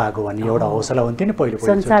गाउन पाएको भन्ने एउटा हौसला हुन्थ्यो नि पहिलो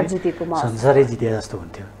संसारै जिते जस्तो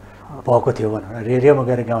हुन्थ्यो भएको थियो भनौँ रेडियोमा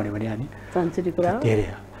गएर गाउने भने हामी धेरै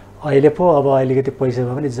अहिले पो अब अलिकति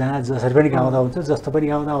पैसामा पनि जहाँ जसरी पनि गाउँदा हुन्छ जस्तो पनि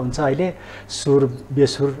गाउँदा हुन्छ अहिले सुर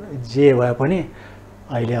बेसुर जे भए पनि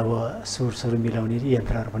अहिले अब सुर मिलाउने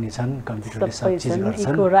यन्त्रहरू पनि छन् कम्प्युटरले सब चिज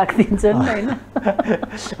गर्छन्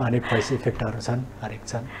अनेक पैसा इफेक्टहरू छन् हरेक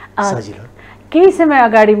छन् सजिलो केही समय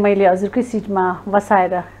अगाडि मैले हजुरकै सिटमा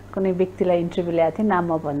बसाएर कुनै व्यक्तिलाई इन्टरभ्यू ल्याएको थिएँ नाम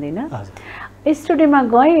म भन्दिनँ स्टुडियोमा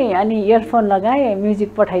गएँ अनि इयरफोन लगाएँ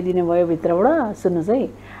म्युजिक पठाइदिनु भयो भित्रबाट सुन्नुहोस् है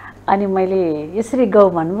अनि मैले यसरी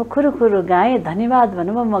गाउँ भन्नुभयो खुरुखुरु गाएँ धन्यवाद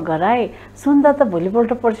भन्नुभयो म घर आएँ सुन्दा त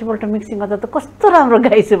भोलिपल्ट पर्सिपल्ट मिक्सिङ गर्दा त कस्तो राम्रो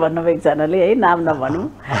गाइछु भन्नुभयो एकजनाले है नाम नभनौँ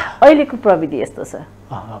अहिलेको प्रविधि यस्तो छ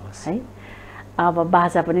है अब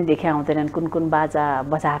बाजा पनि देखे आउँदैनन् कुन बाजा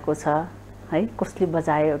बजाएको छ है कसले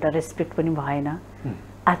बजायो एउटा रेस्पेक्ट पनि भएन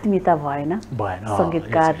आत्मीयता भएन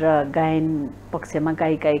सङ्गीतकार र गायन पक्षमा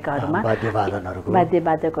गायिकाहरूमा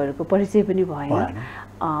वाद्यवादकहरूको परिचय पनि भएन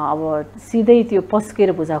अब सिधै त्यो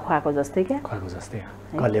पस्केर भुजा खुवाएको जस्तै क्या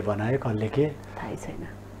कसले बनायो कसले के थाहै छैन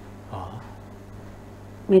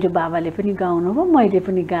मेरो बाबाले पनि गाउनु भयो मैले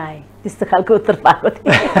पनि गाएँ त्यस्तो खालको उत्तर पाएको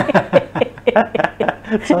थिएँ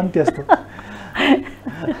त्यस्तो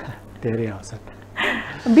धेरै आउँछ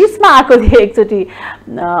बिचमा आएको थिएँ एकचोटि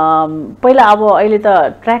पहिला अब अहिले त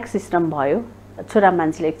ट्र्याक सिस्टम भयो छोरा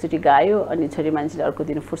मान्छेले एकचोटि गायो अनि छोरी मान्छेले अर्को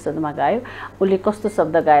दिन फुर्सदमा गायो उसले कस्तो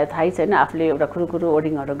शब्द गायो थाहै छैन आफूले एउटा खुरुखुरु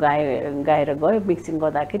ओर्डिङहरू गाएर गयो मिक्सिङ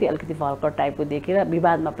गर्दाखेरि अलिकति भर्खर टाइपको देखेर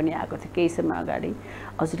विवादमा पनि आएको थियो केही समय अगाडि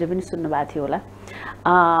हजुरले पनि सुन्नुभएको थियो होला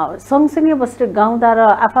सँगसँगै बसेर गाउँदा र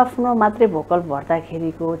आफ्नो मात्रै भोकल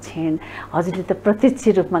भर्दाखेरिको क्षण हजुरले त प्रत्यक्ष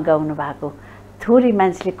रूपमा गाउनु भएको थोरै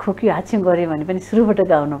मान्छेले खोक्यो हाच्छ्यौँ गऱ्यो भने पनि सुरुबाट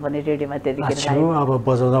गाउनु पर्ने रेडियोमा त्यतिखेर अब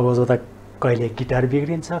बजाउँदा कहिले गिटार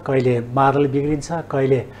बिग्रिन्छ कहिले मादल बिग्रिन्छ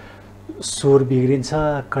कहिले सुर बिग्रिन्छ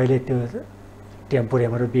कहिले त्यो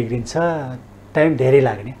टेम्पोरेमहरू बिग्रिन्छ टाइम धेरै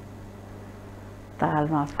लाग्ने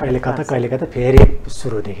तालमा कहिले कता फेरि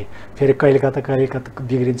सुरुदेखि फेरि कहिले कता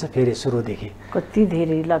बिग्रिन्छ फेरि सुरुदेखि कति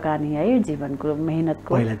धेरै लगानी है जीवनको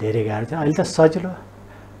मेहनतको पहिला धेरै गाह्रो थियो अहिले त सजिलो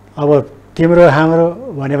अब तिम्रो हाम्रो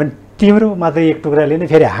भन्यो भने तिम्रो मात्र एक टुक्रा लिने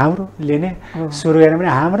फेरि हाम्रो लिने सुरु गरेर पनि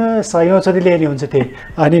हाम्रो सयौँचोटि लिने हुन्छ त्यही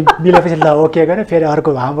अनि मिलेपछि ल ओके गरेर फेरि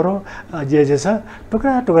अर्को हाम्रो जे छ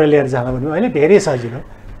टुक्रा टुक्रा लिएर जाँदा पनि अहिले धेरै सजिलो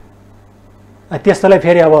त्यस्तोलाई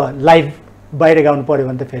फेरि अब लाइभ बाहिर गाउनु पर्यो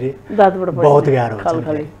भने त फेरि बहुत गाह्रो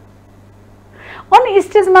हुन्छ अनि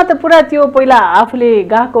स्टेजमा त पुरा त्यो पहिला आफूले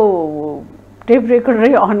गाएको टेप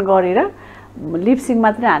रेकर्डरै अन गरेर लिपसिङ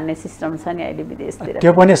मात्रै हान्ने सिस्टम छ नि अहिले विदेशतिर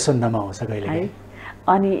त्यो पनि सुन्नमा आउँछ कहिले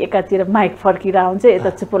अनि एकातिर माइक फर्किरहेको हुन्छ यता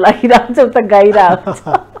चुप्पो लागिरहेको हुन्छ उता गाइरहेको हुन्छ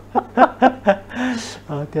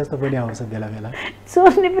त्यस्तो पनि आउँछ बेला बेला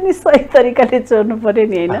चोर्ने पनि सही तरिकाले चोर्नु पर्यो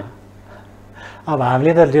नि होइन अब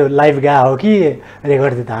हामीले त त्यो लाइभ गा हो कि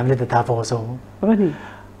रेकर्ड त हामीले त थाहा पाउँछौँ हो नि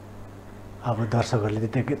अब दर्शकहरूले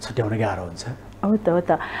त छुट्याउन गाह्रो हुन्छ हो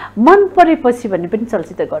त मन परेपछि भन्ने पनि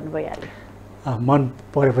चलचित्र गर्नु भइहाल्यो मन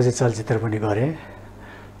परेपछि चलचित्र पनि गरेँ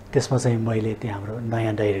त्यसमा चाहिँ मैले त्यहाँ हाम्रो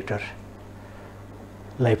नयाँ डाइरेक्टरलाई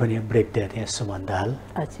पनि ब्रेक दिएको थिएँ सुमन दाहाल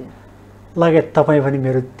लगायत तपाईँ पनि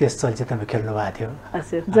मेरो त्यस चलचित्रमा खेल्नु भएको थियो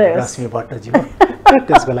रश्मि भट्टज्यू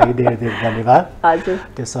त्यसको लागि धेरै धेरै धन्यवाद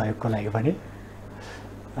त्यो सहयोगको लागि पनि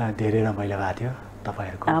धेरै रमाइलो भएको थियो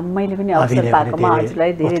तपाईँहरूको मैले पनि अवसर पाएकोमा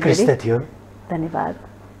हजुरलाई धेरै धेरै थियो धन्यवाद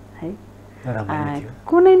है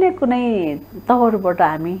कुनै न कुनै तवरबाट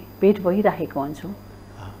हामी भेट भइरहेको हुन्छौँ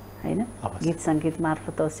होइन गीत सङ्गीत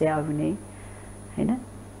मार्फत होस् या अभिनय होइन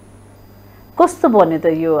कस्तो बन्यो त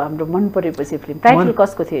यो हाम्रो मन परेपछि फिल्म टाइटल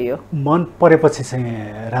कसको थियो यो मन परेपछि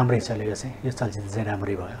चाहिँ राम्रै चलेको चाहिँ यो चलचित्र चाहिँ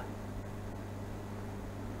राम्रै भयो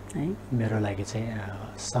है मेरो लागि चाहिँ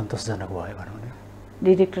सन्तोषजनक भयो भनौँ न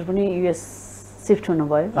डिरेक्टर पनि युएस सिफ्ट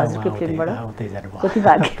हुनुभयो हजुरको फिल्मबाट जानुभयो कति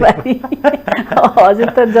भाग्यमानी हजुर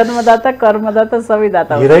त जन्मदाता कर्मदाता सबै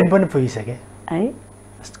दाता हिरोइन पनि पुगिसके है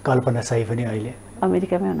कल्पना साई पनि अहिले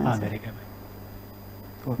अमेरिकामै हुनुहुन्छ अमेरिकामै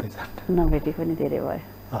नभेटी पनि धेरै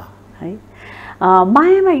भयो है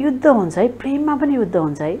मायामा युद्ध हुन्छ है प्रेममा पनि युद्ध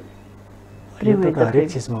हुन्छ है प्रेम हरेक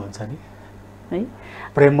चिजमा हुन्छ नि है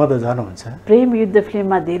प्रेममा त झन् हुन्छ प्रेम युद्ध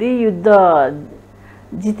फिल्ममा धेरै युद्ध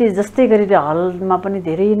जिते जस्तै गरेर हलमा पनि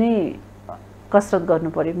धेरै नै कसरत गर्नु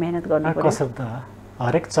पर्यो मेहनत गर्नु पर्यो कसरत त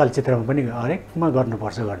हरेक चलचित्रमा पनि हरेकमा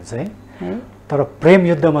गर्नुपर्छ गर्नु चाहिँ तर प्रेम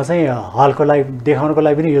युद्धमा चाहिँ हलको लागि देखाउनको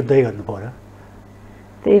लागि पनि युद्धै गर्नु पर्यो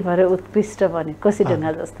त्यही भएर उत्कृष्ट बने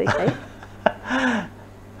कोसीढुङ्गा जस्तै है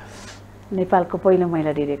नेपालको पहिलो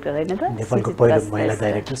महिला डिरेक्टर होइन त नेपालको पहिलो महिला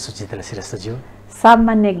डाइरेक्टर सुचित्रा श्रेष्ठज्यू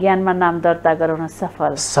सामान्य ज्ञानमा नाम दर्ता गराउन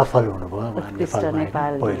सफल हुनुभयो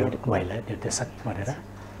नेपाल पहिलो महिला निर्देशक भनेर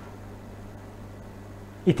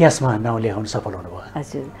इतिहासमा नाउँ लेखाउन सफल हुनुभयो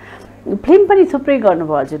हजुर फिल्म पनि थुप्रै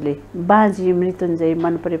गर्नुभयो हजुरले बाजी मृत्युञ्जय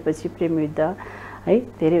मन परेपछि प्रेम युद्ध है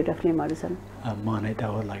धेरैवटा फिल्महरू छन् मनै त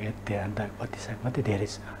हो लगायत ध्यान त कति धेरै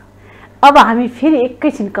छ अब हामी फेरि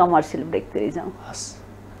एकैछिन कमर्सियल ब्रेकतिर जाउँ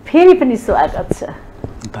फेरि पनि स्वागत छ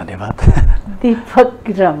धन्यवाद दीपक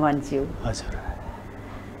रमनज्यू हजुर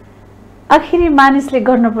आखिरी मानिसले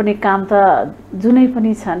गर्नुपर्ने काम त जुनै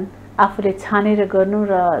पनि छन् आफूले छानेर गर्नु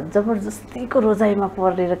र जबरजस्तीको रोजाइमा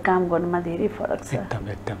परेर काम गर्नुमा धेरै फरक छ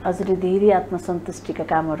एकदम हजुरले धेरै आत्मसन्तुष्टिका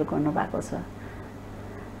कामहरू गर्नुभएको छ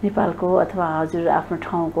नेपालको अथवा हजुर आफ्नो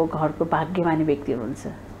ठाउँको घरको भाग्यमानी व्यक्ति हुनुहुन्छ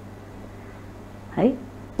है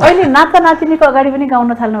अहिले नाता नातिनीको अगाडि पनि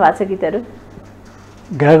गाउन थाल्नु भएको छ गीतहरू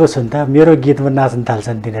गाएको छु नि त मेरो गीतमा नाच्न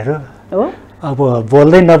थाल्छन् तिनीहरू हो अब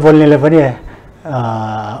बोल्दै नबोल्नेले पनि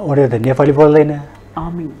उनीहरू त नेपाली बोल्दैन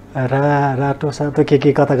रातो सातो के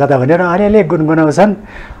कता कता भनेर अलिअलि गुनगुनाउँछन्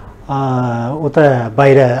उता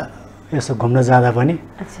बाहिर यसो घुम्न जाँदा पनि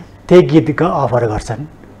त्यही गीतको अफर गर्छन्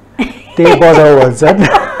त्यही बजाउ भन्छन्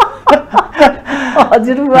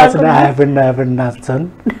आए पनि नाच्छन्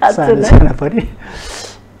साना पनि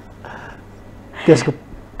त्यसको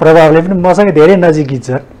प्रभावले पनि मसँग धेरै नजिकी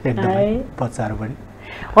छन् एकदमै बच्चाहरू पनि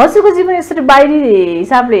हजुरको जीवन यसरी बाहिरी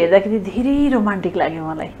हिसाबले हेर्दाखेरि धेरै रोमान्टिक लाग्यो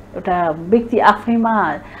मलाई एउटा व्यक्ति आफैमा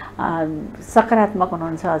सकारात्मक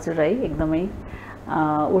हुनुहुन्छ हजुर है एकदमै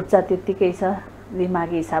ऊर्जा त्यत्तिकै छ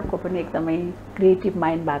दिमागी हिसाबको पनि एकदमै क्रिएटिभ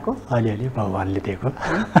माइन्ड भएको अलिअलि भगवानले दिएको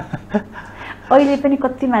अहिले पनि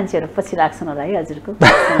कति मान्छेहरू पछि लाग्छन् होला है हजुरको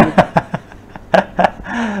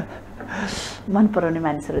मन पराउने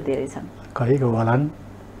मानिसहरू धेरै छन् कहीको होलान्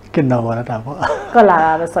कि नहोला त अब कला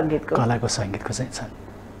र सङ्गीतको कलाको सङ्गीतको चाहिँ छन्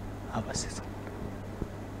अवश्य छ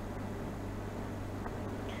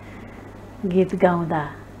गीत गाउँदा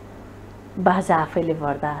बाजा आफैले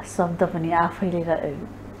भर्दा शब्द पनि आफैले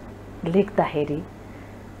लेख्दाखेरि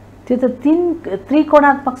त्यो त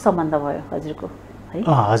त्रिकोणात्मक सम्बन्ध भयो हजुरको है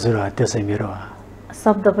हजुर त्यो चाहिँ मेरो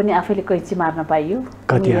शब्द पनि आफैले कैँची मार्न पाइयो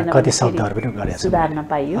कति शब्दहरू पनि गरेको छु सुधार्न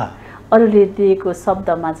पाइयो अरूले दिएको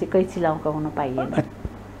शब्दमा चाहिँ कैँची लगाउन पाइएन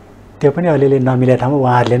त्यो पनि अलिअलि नमिलेको ठाउँमा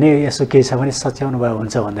उहाँहरूले नै यसो केही छ भने सच्याउनु भयो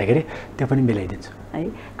हुन्छ भन्दाखेरि त्यो पनि मिलाइदिन्छु है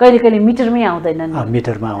कहिले कहिले मिटरमै आउँदैन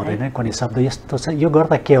मिटरमा आउँदैन कुनै शब्द यस्तो छ यो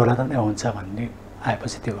गर्दा के होला त हुन्छ भन्ने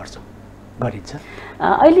आएपछि त्यो गर्छु गरिन्छ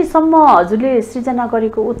अहिलेसम्म हजुरले सृजना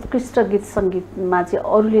गरेको उत्कृष्ट गीत सङ्गीतमा चाहिँ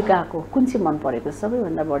अरूले गाएको कुन चाहिँ मन परेको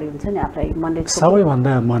सबैभन्दा बढी हुन्छ नि आफूलाई मनले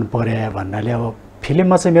सबैभन्दा मन परे भन्नाले अब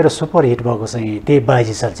फिल्ममा चाहिँ मेरो सुपर हिट भएको चाहिँ त्यही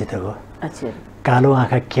बाजी चलचित्रको कालो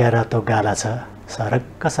आँखा क्यारा तो गाला छ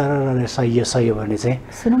सरक्क सरर सही सही भने चाहिँ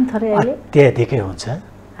सुनौँ थोरै अहिले त्यतिकै हुन्छ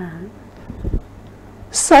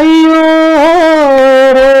सयो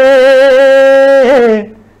रे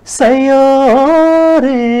सयो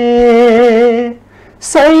रे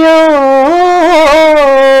सयो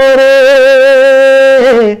रे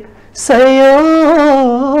सयो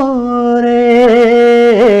रे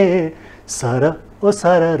सर ओ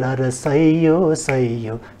सर र सयो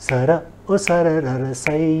सयो सर ओ सर र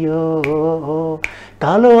सयो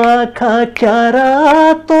कालो आँखा क्यारा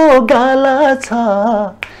तो गाला छ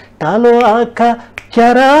कालो आँखा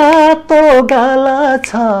क्यारा तो गाला छ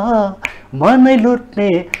मनै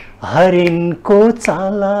लुट्ने हरिणको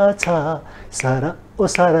चाला छ सर ओ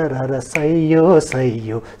सर र सयो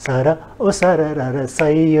सयो सर ओ सर र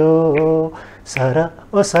सयो सर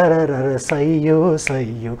ओ सर र सयो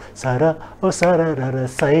सयो सर ओ सर र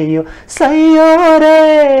सयो सयो रे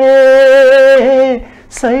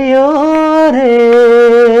सयो रे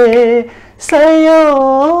सयो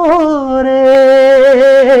रे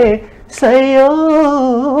सयो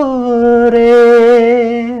रे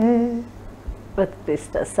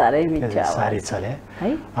उत्कृष्ट साह्रै मिठो साह्रै चले है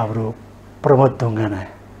हाम्रो प्रमोद ढुङ्गाना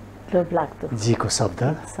लोभलाग्दो जीको शब्द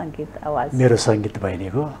सङ्गीत आवाज मेरो सङ्गीत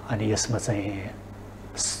बहिनीको अनि यसमा चाहिँ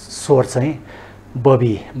स्वर चाहिँ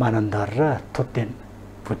बबी मानन्दर र थुप्तेन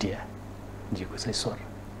भुटिया जीको चाहिँ स्वर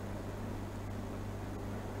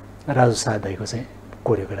राजु सादाईको चाहिँ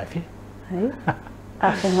कोरियोग्राफी है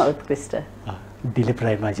आफैमा उत्कृष्ट दिलीप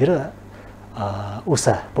राईमाझी र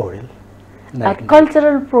उषा पौडेल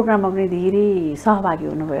कल्चरल प्रोग्राममा पनि धेरै सहभागी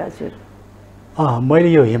हुनुभयो हजुर मैले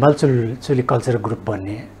यो हिमाल चुली कल्चरल ग्रुप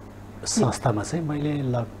भन्ने संस्थामा चाहिँ मैले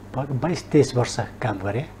लगभग 22-23 वर्ष काम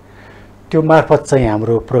गरेँ त्यो मार्फत चाहिँ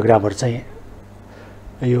हाम्रो प्रोग्रामहरू चाहिँ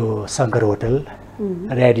यो Shankar hotel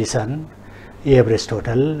Radisson Everest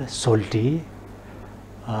hotel सोल्टी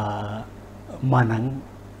मनाङ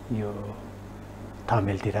यो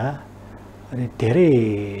थमेलतिर अनि धेरै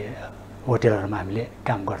होटलहरूमा हामीले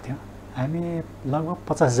काम गर्थ्यौँ हामी लगभग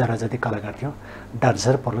 50 जना जति कलाकार थियौँ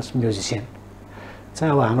डान्सर प्लस म्युजिसियन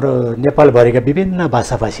चाहिँ अब हाम्रो नेपालभरिका विभिन्न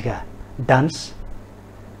भाषाभाषीका डान्स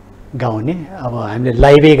गाउने अब हामीले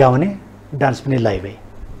लाइभै गाउने डान्स पनि लाइभै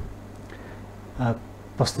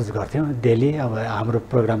प्रस्तुत गर्थ्यौँ डेली अब हाम्रो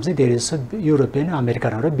प्रोग्राम चाहिँ धेरै जसो युरोपियन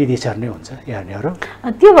अमेरिकनहरू विदेशीहरू नै हुन्छ हेर्नेहरू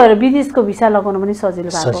त्यो भएर विदेशको भिसा लगाउन पनि सजिलो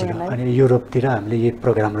अनि युरोपतिर हामीले यही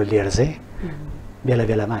प्रोग्रामहरू लिएर चाहिँ बेला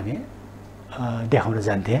बेलामा हामी देखाउन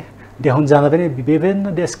जान्थेँ देखाउन जाँदा पनि विभिन्न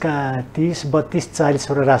देशका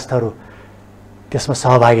 30-32-40वटा राष्ट्रहरू त्यसमा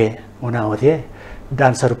सहभागी हुन आउँथे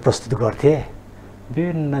डान्सहरू प्रस्तुत गर्थे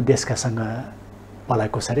विभिन्न देशकासँग मलाई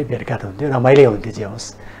कसरी भेटघाट हुन्थ्यो रमाइलो हुन्थ्यो जे होस्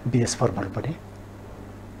विदेश भ्रमण पनि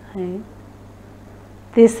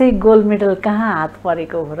त्यसै गोल्ड मेडल कहाँ हात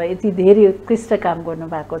परेको हो र यति धेरै उत्कृष्ट काम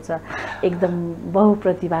गर्नुभएको छ एकदम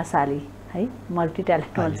बहुप्रतिभाशाली है मल्टी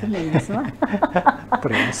ट्यालेन्ट भन्छ नि इङ्ग्लिसमा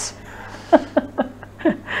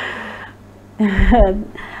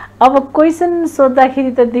अब क्वेसन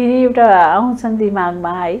सोद्धाखेरि त धेरैवटा आउँछन्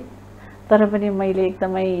दिमागमा है, तर पनि मैले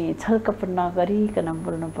एकदमै छलकप नगरिकन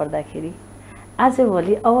बोल्नु पर्दाखेरि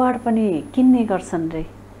आजभोलि अवार्ड पनि किन्ने गर्छन् रे,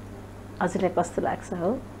 हजुरलाई कस्तो लाग्छ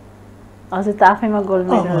हो? हजुर त आफैमा गोल्ड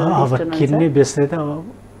मेडल अब किन्ने बेच्ने त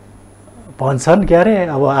भन्छन् के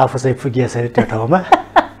अरे, अब आफू चाहिँ पुगिएछ अरे त्यो ठाउँमा।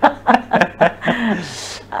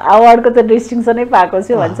 अवार्डको त डिस्टिङसनै पाएको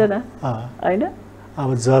छु भन्छ न होइन?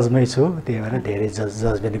 अब जजमै छु, त्यही भएर धेरै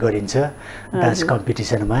जजमेन्ट गरिन्छ डान्स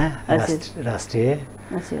कम्पिटिसनमा, राष्ट्रिय,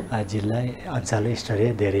 जिल्ला, अञ्चल,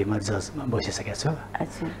 स्तरीय धेरैमा जजमा बसिसकेको छु।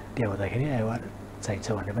 त्यो हुँदाखेरि अवार्ड चाहिन्छ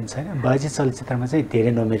भन्ने पनि छैन। बाजी चलचित्रमा चाहिँ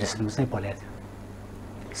धेरै नोमिनेसनमा चाहिँ बोलेको थियो,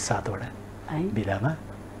 7 वटा विधामा।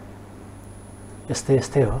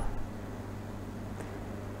 यस्तै हो।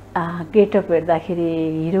 गेटअप हेर्दाखेरि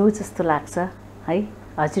हिरो जस्तो लाग्छ है,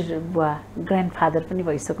 हजुर बुवा ग्रान्डफादर पनि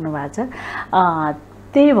भइसक्नु भएको छ,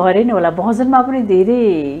 त्यही भएर नि होला भजनमा पनि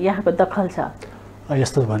धेरै यहाँको दखल छ।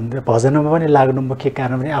 यस्तो भन्दा भजनमा पनि लाग्नु मुख्य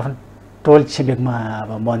कारण पनि आफ्नो टोल छिमेकमा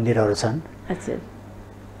अब मन्दिरहरू छन्,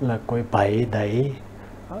 ल कोही भाइ दाइ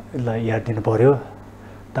ल हेरिदिनु पऱ्यो,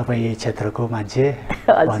 तपाईँ यही क्षेत्रको मान्छे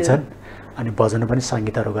भन्छन्। अनि भजन पनि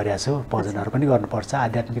सङ्गीतहरू गरेको छु, भजनहरू पनि गर्नुपर्छ,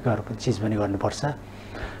 आध्यात्मिकहरू पनि चिज पनि गर्नुपर्छ।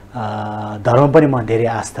 धर्म पनि म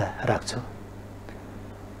धेरै आस्था राख्छु,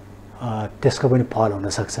 त्यसको पनि फल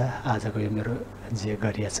हुनसक्छ आजको यो मेरो जे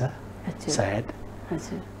गरिएछ सायद।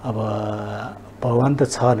 अब भगवान् त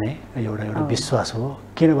छ नै, एउटा विश्वास हो।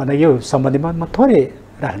 किनभने यो सम्बन्धीमा म थोरै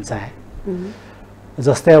राख्न चाहेँ।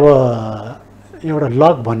 जस्तै अब एउटा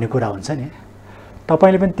लक भन्ने कुरा हुन्छ नि,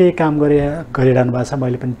 तपाईँले पनि त्यही काम गरिरहनु भएको छ,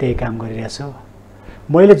 मैले पनि त्यही काम गरिरहेको छु।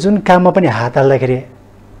 मैले जुन काममा पनि हात हाल्दाखेरि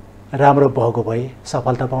राम्रो भएको भए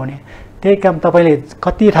सफलता पाउने, त्यही काम तपाईँले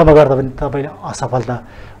कति ठाउँमा गर्दा पनि तपाईँले असफलता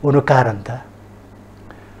हुनु कारण त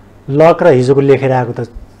लक र हिजोको लेखेर आएको त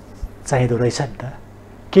चाहिँदो रहेछ नि त,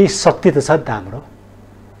 केही शक्ति त छ नि त हाम्रो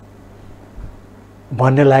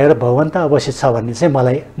भन्ने लागेर भगवान् त अवश्य छ भन्ने चाहिँ म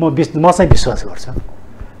चाहिँ विश्वास गर्छु।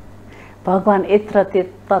 भगवान् यत्र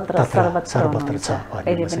तत्र सर्वत्र छ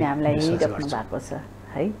अहिले पनि हामीलाई हेरिराख्नु भएको छ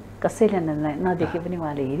है, कसैले नदेखे पनि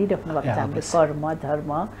उहाँले हेरिराख्नु भएको छ हाम्रो कर्म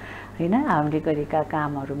धर्म होइन, हामीले गरेका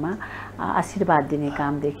कामहरूमा आशीर्वाद दिने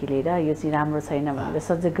कामदेखि लिएर यो चाहिँ राम्रो छैन भनेर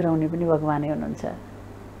सजग गराउने पनि भगवानै हुनुहुन्छ।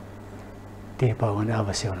 त्यही भगवान्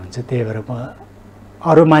अवश्य हुनुहुन्छ। त्यही भएर म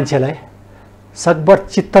अरू मान्छेलाई सकभर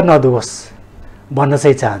चित्त नदुहोस् भन्न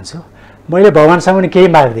चाहिँ चाहन्छु। मैले भगवान्सँग पनि केही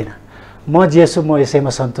माग्दिनँ, म जे छु म यसैमा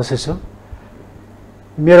सन्तोषी छु।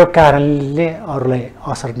 मेरो कारणले अरूलाई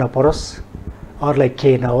असर नपरोस्, अरूलाई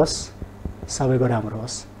केही नहोस्, सबैको राम्रो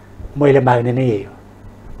होस्, मैले माग्ने नै यही हो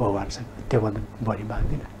भगवान्सँग, त्योभन्दा बढी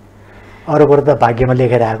माग्दिनँ। अरू कुरो त भाग्यमा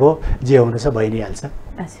लेखेर आएको, जे हुनु छ भइ नै हाल्छ।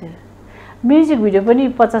 अच्छा, म्युजिक भिडियो पनि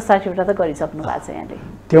 50-60 वटा त गरिसक्नु भएको छ यहाँले।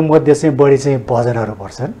 त्यो मध्ये चाहिँ बढी चाहिँ भजनहरू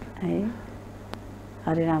पर्छन्,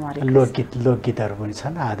 हरिनाम हरि लोकगीतहरू पनि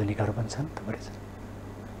छन्, आधुनिकहरू पनि छन्, थुप्रै छन्।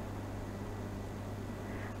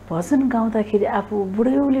 भजन गाउँदाखेरि आफू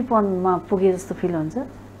बुढौलीपनमा पुगे जस्तो फिल हुन्छ?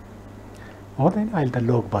 हुँदैन, अहिले त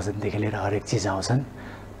लोक भजनदेखि लिएर हरेक चिज आउँछन्,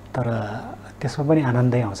 तर त्यसमा पनि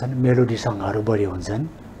आनन्दै आउँछन्। मेलोडी सङ्गहरू बढी हुन्छन्,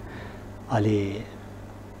 अलि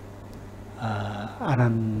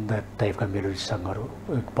आनन्द टाइपका मेलोडी सङ्गहरू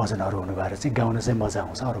भजनहरू हुनु भएर चाहिँ गाउन चाहिँ मजा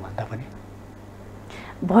आउँछ अरूभन्दा पनि।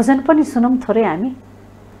 भजन पनि सुनौँ थोरै हामी?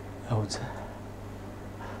 हुन्छ,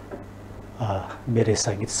 मेरै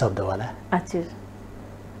सङ्गीत शब्दवाला। हजुर।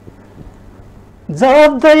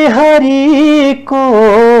 जप्दै हरिको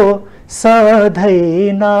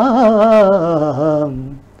सधैँ नाम,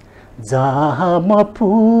 जहाँ म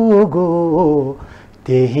पुगो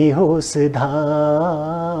त्यही होस्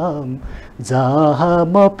धाम, जहाँ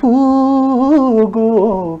म पुगो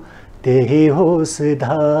त्यही होस्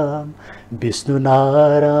धाम। विष्णु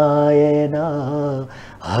नारायण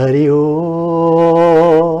हरि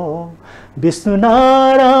ओम, विष्णु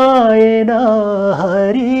नारायण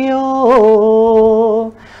हरि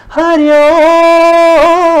ओम, हरि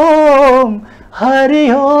ओम, हरि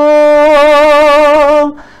ओम,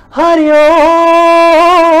 हरि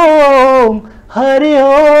ओम, हरि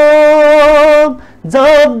ओम।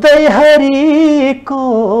 जप्दै हरिको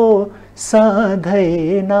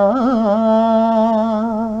सधैँ नाम।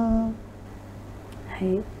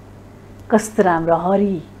 कस्तो राम्रो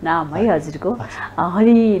हरि नाम है हजुरको।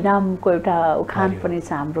 हरि नामको एउटा उखान पनि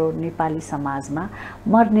छ हाम्रो नेपाली समाजमा,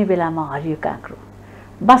 मर्ने बेलामा हरियो काँक्रो।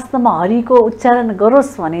 वास्तवमा हरिको उच्चारण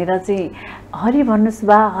गरोस् भनेर चाहिँ हरि भन्नुहोस्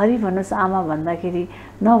बा, हरि भन्नुहोस् आमा भन्दाखेरि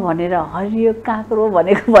नभनेर हरियो काँक्रो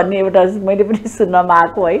भनेको भन्ने एउटा मैले पनि सुन्नमा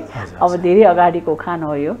आएको है। अब धेरै अगाडिको उखान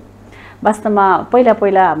हो यो। वास्तवमा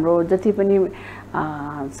पहिला हाम्रो जति पनि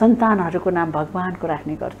सन्तानहरूको नाम भगवानको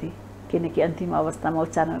राख्ने गर्थे, किनकि अन्तिम अवस्थामा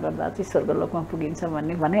उच्चारण गर्दा चाहिँ स्वर्गलोकमा पुगिन्छ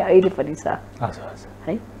भन्ने भने अहिले पनि छ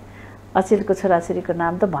है। अचेलको छोराछोरीको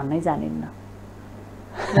नाम त भन्नै जानिन्न,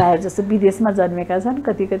 प्रायः जस्तो विदेशमा जन्मेका छन्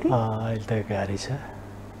कति कति। अहिले त गाह्रै छ,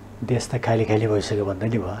 देश त खाली खाली भइसक्यो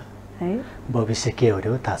भन्दा नि भयो है। भविष्य के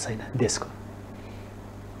हो थाहा छैन देशको।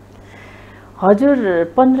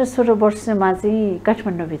 हजुर 15-16 वर्षमा चाहिँ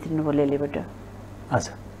काठमाडौँ भित्रिनुभयो लेलेबाट।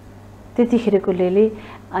 हजुर त्यतिखेरको लेले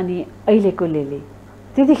अनि अहिलेको लेले,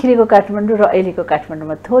 त्यतिखेरको काठमाडौँ र अहिलेको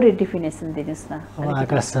काठमाडौँमा थोरै डिफिनेसन दिनुहोस् न।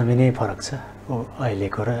 आकाश जमिनै फरक छ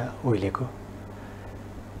अहिलेको र उहिलेको।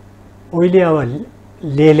 उहिले अब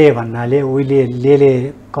लेले भन्नाले उहिले लेले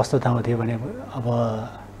कस्तो ठाउँ थियो भने अब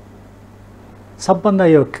सबभन्दा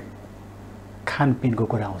यो खानपिनको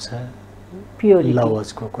कुरा आउँछ,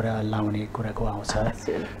 लवजको कुरा, लाउने कुराको आउँछ।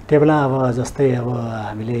 त्यो बेला अब जस्तै अब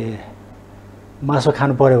हामीले मासु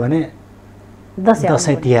खानु पर्यो भने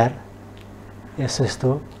दसैँ तिहार यसो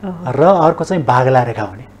यस्तो, र अर्को चाहिँ बाघ लाएर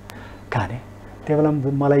खाने। त्यो बेला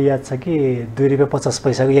मलाई याद छ कि 2 रुपियाँ 50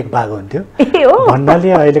 पैसाको एक बाघ हुन्थ्यो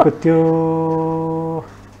भन्नाले अहिलेको त्यो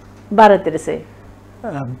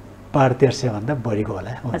 1200 भन्दा बढीको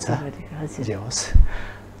होला हुन्छ जे होस्।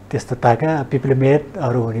 त्यस्तो ताका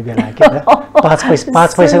पिप्लेमेटहरू हुने बेला के 5 पैसाको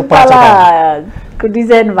 5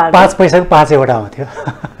 पैसाको 5 वटा आउँथ्यो।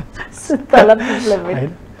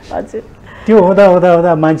 त्यो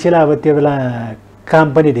हुँदा मान्छेलाई अब त्यो बेला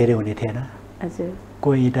काम पनि धेरै हुने थिएन।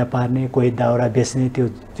 कोही इँटा पार्ने, कोही दाउरा बेच्ने,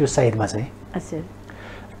 त्यो साइडमा चाहिँ।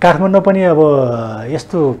 काठमाडौँ पनि अब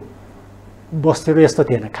यस्तो बस्तीहरू यस्तो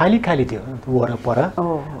थिएन, खाली थियो वरपर।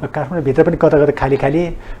 काठमाडौँभित्र पनि कता कता खाली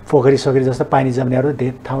पोखरी सोखरी जस्तो पानी जम्नेहरू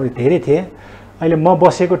ठाउँ धेरै थिए। अहिले म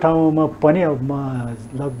बसेको ठाउँमा पनि अब म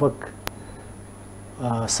लगभग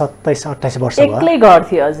 27-28 वर्ष भयो। एक्लै घर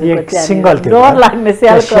थियो हजुर, एक सिंगल थियो, डर लाग्ने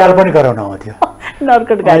स्याल पनि गराउन आउँथ्यो।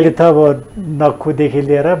 अहिले त अब नक्खुदेखि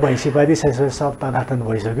लिएर भैँसीपाती सब तनातन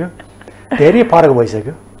भइसक्यो, धेरै फरक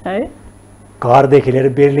भइसक्यो है। घरदेखि लिएर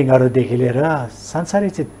बिल्डिङहरूदेखि लिएर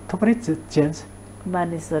सांसारिक थुप्रै चेन्ज।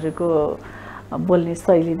 मानिसहरूको बोल्ने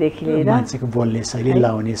शैलीदेखि लिएर, मान्छेको बोल्ने शैली,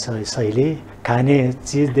 लाउने शैली, खाने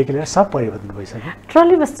चिजदेखि लिएर सब परिवर्तन भइसक्यो।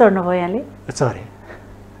 ट्रली बस चढ्नुभयो यहाँले? चढे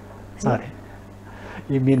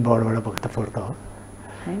यो मेन बोर्डबाट भक्त पढ्दा हो,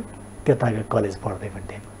 त्यताको कलेज पढ्दै पनि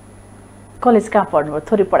थिएँ। कलेज कहाँ पढ्नुभयो?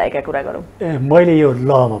 थोरै पढाइका कुरा गरौँ। मैले यो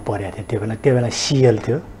लमा पढेको थिएँ त्यो बेला सिएल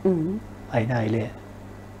थियो होइन, अहिले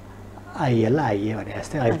आइएल आइए भने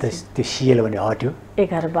जस्तै। अहिले त त्यो सिएल भने हट्यो,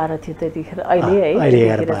 11-12 थियो त्यतिखेर, अहिले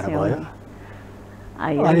 11-12 भयो।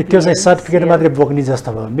 अनि त्यो चाहिँ सर्टिफिकेट मात्रै बोक्ने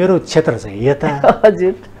जस्तो भयो। मेरो क्षेत्र चाहिँ यता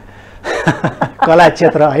हजुर कला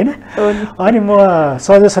क्षेत्र होइन। अनि म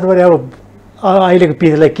सजेसन पनि अब अहिलेको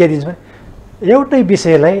पिँढीलाई के दिन्छु भने एउटै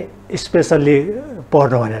विषयलाई स्पेसल्ली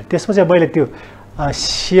पढ्नु भनेर। त्यसमा चाहिँ मैले त्यो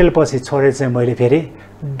सिएल पछि छोडेर चाहिँ मैले फेरि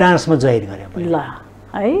डान्समा जोइन गरेँ। ल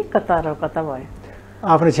है, कता र कता भयो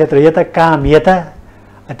आफ्नो क्षेत्र यता, काम यता,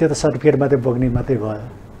 त्यो त सर्टिफिकेट मात्रै बोक्ने मात्रै भयो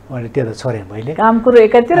भने त्यो त छोडेँ मैले। काम कुरो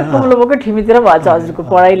एकातिर, कुम्लो बोको ठिमीतिर भएछ हजुरको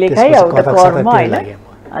पढाइ लेखाइ एउटा कर्म होइन।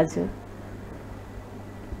 हजुर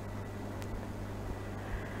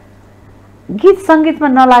गीत सङ्गीतमा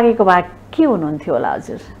नलागेको भए के हुनुहुन्थ्यो होला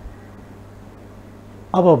हजुर?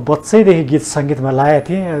 अब बच्चैदेखि गीत सङ्गीतमा लागेको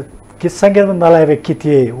थिएँ। गीत सङ्गीतमा नलागे कि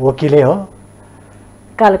थिएँ वकिलै हो,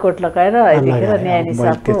 कालकोट लगाएर न्याय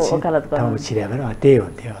निसाबको वकालत गर्नु त्यही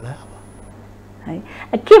हुन्थ्यो होला है।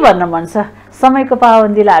 के भन्न मन छ, समयको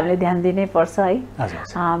पाबन्दीलाई हामीले ध्यान दिनै पर्छ है।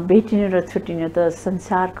 भेटिनु र छुट्टिनु त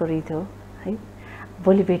संसारको रीत हो है।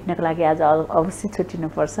 भोलि भेट्नको लागि आज अवश्य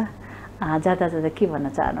छुट्टिनुपर्छ। जाँदा के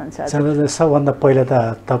भन्न चाहनुहुन्छ? सबभन्दा पहिला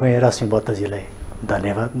त तपाईँ रश्मि बत्तजीलाई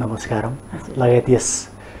धन्यवाद, नमस्कार। लगायत यस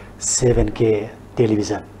 7K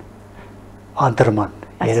टेलिभिजन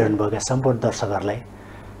अन्तर्मन हेरिरहनुभएका सम्पूर्ण दर्शकहरूलाई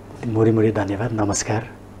मुरी धन्यवाद, नमस्कार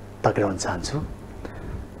टक्राउन चाहन्छु,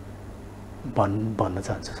 भन्न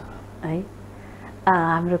चाहन्छु है।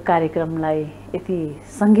 हाम्रो कार्यक्रमलाई यति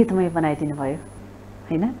सङ्गीतमय बनाइदिनु भयो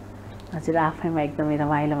होइन हजुर। आफैमा एकदमै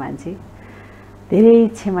रमाइलो मान्छे,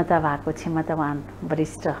 धेरै क्षमता भएको, क्षमतावान,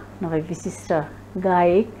 वरिष्ठ नभए विशिष्ट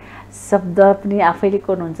गायक, शब्द पनि आफैले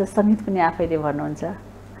कोर्नुहुन्छ, सङ्गीत पनि आफैले भन्नुहुन्छ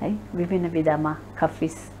है। विभिन्न विधामा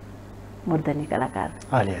खफिस मूर्धनी कलाकार।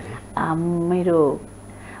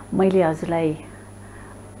 मैले हजुरलाई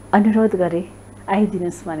अनुरोध गरेँ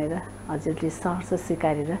आइदिनुहोस् भनेर, हजुरले सहर्ष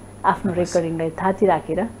स्वीकारेर आफ्नो रेकर्डिङलाई थाती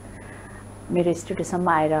राखेर मेरो स्टुडियोसम्म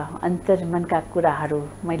आएर अन्तर्मनका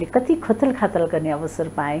कुराहरू मैले कति खोतल खातल गर्ने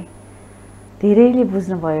अवसर पाएँ। धेरैले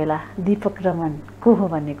बुझ्नुभयो होला दीपक रमन को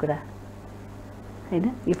हो भन्ने कुरा होइन।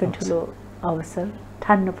 यो पनि ठुलो अवसर,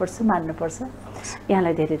 ठान्नुपर्छ, मान्नुपर्छ।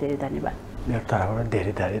 यहाँलाई धेरै धेरै धन्यवाद। मेरो तर्फबाट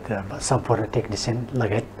धेरै सम्पूर्ण टेक्निसियन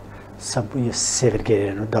लगायत यो सेभेन के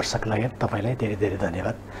हेर्नु दर्शकलाई तपाईँलाई धेरै धेरै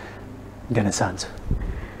धन्यवाद दिन चाहन्छु।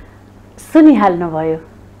 सुनिहाल्नुभयो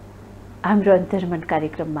हाम्रो अन्तर्मन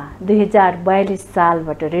कार्यक्रममा 2042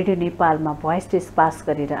 सालबाट रेडियो नेपालमा भोइस टेस्ट पास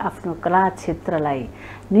गरेर आफ्नो कला क्षेत्रलाई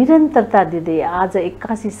निरन्तरता दिँदै आज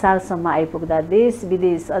 81 सालसम्म आइपुग्दा देश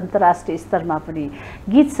विदेश अन्तर्राष्ट्रिय स्तरमा पनि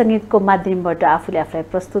गीत सङ्गीतको माध्यमबाट आफूले आफूलाई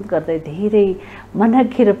प्रस्तुत गर्दै धेरै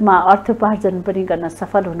मनग्गे रूपमा अर्थोपार्जन पनि गर्न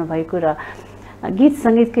सफल हुनुभएको र गीत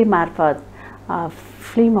सङ्गीतकै मार्फत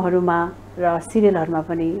फिल्महरूमा र सिरियलहरूमा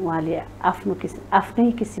पनि उहाँले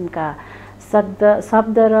आफ्नै किसिमका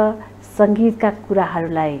शब्द र सङ्गीतका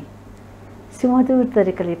कुराहरूलाई सुमधुर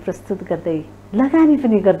तरिकाले प्रस्तुत गर्दै लगानी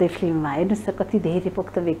पनि गर्दै फिल्ममा हेर्नुहोस् त कति धेरै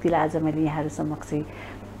पोक्त व्यक्तिलाई आज मैले यहाँहरू समक्ष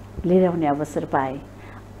लिएर आउने अवसर पाएँ।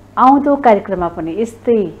 आउँदो कार्यक्रममा पनि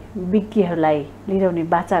यस्तै विज्ञहरूलाई लिएर आउने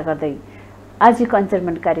बाचा गर्दै आजको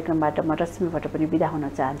अन्तर्मन कार्यक्रमबाट म रश्मिबाट पनि बिदा हुन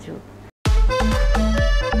चाहन्छु।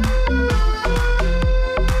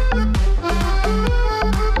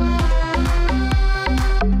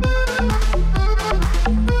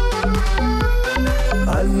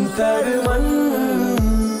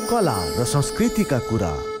 कला र संस्कृतिका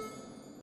कुरा।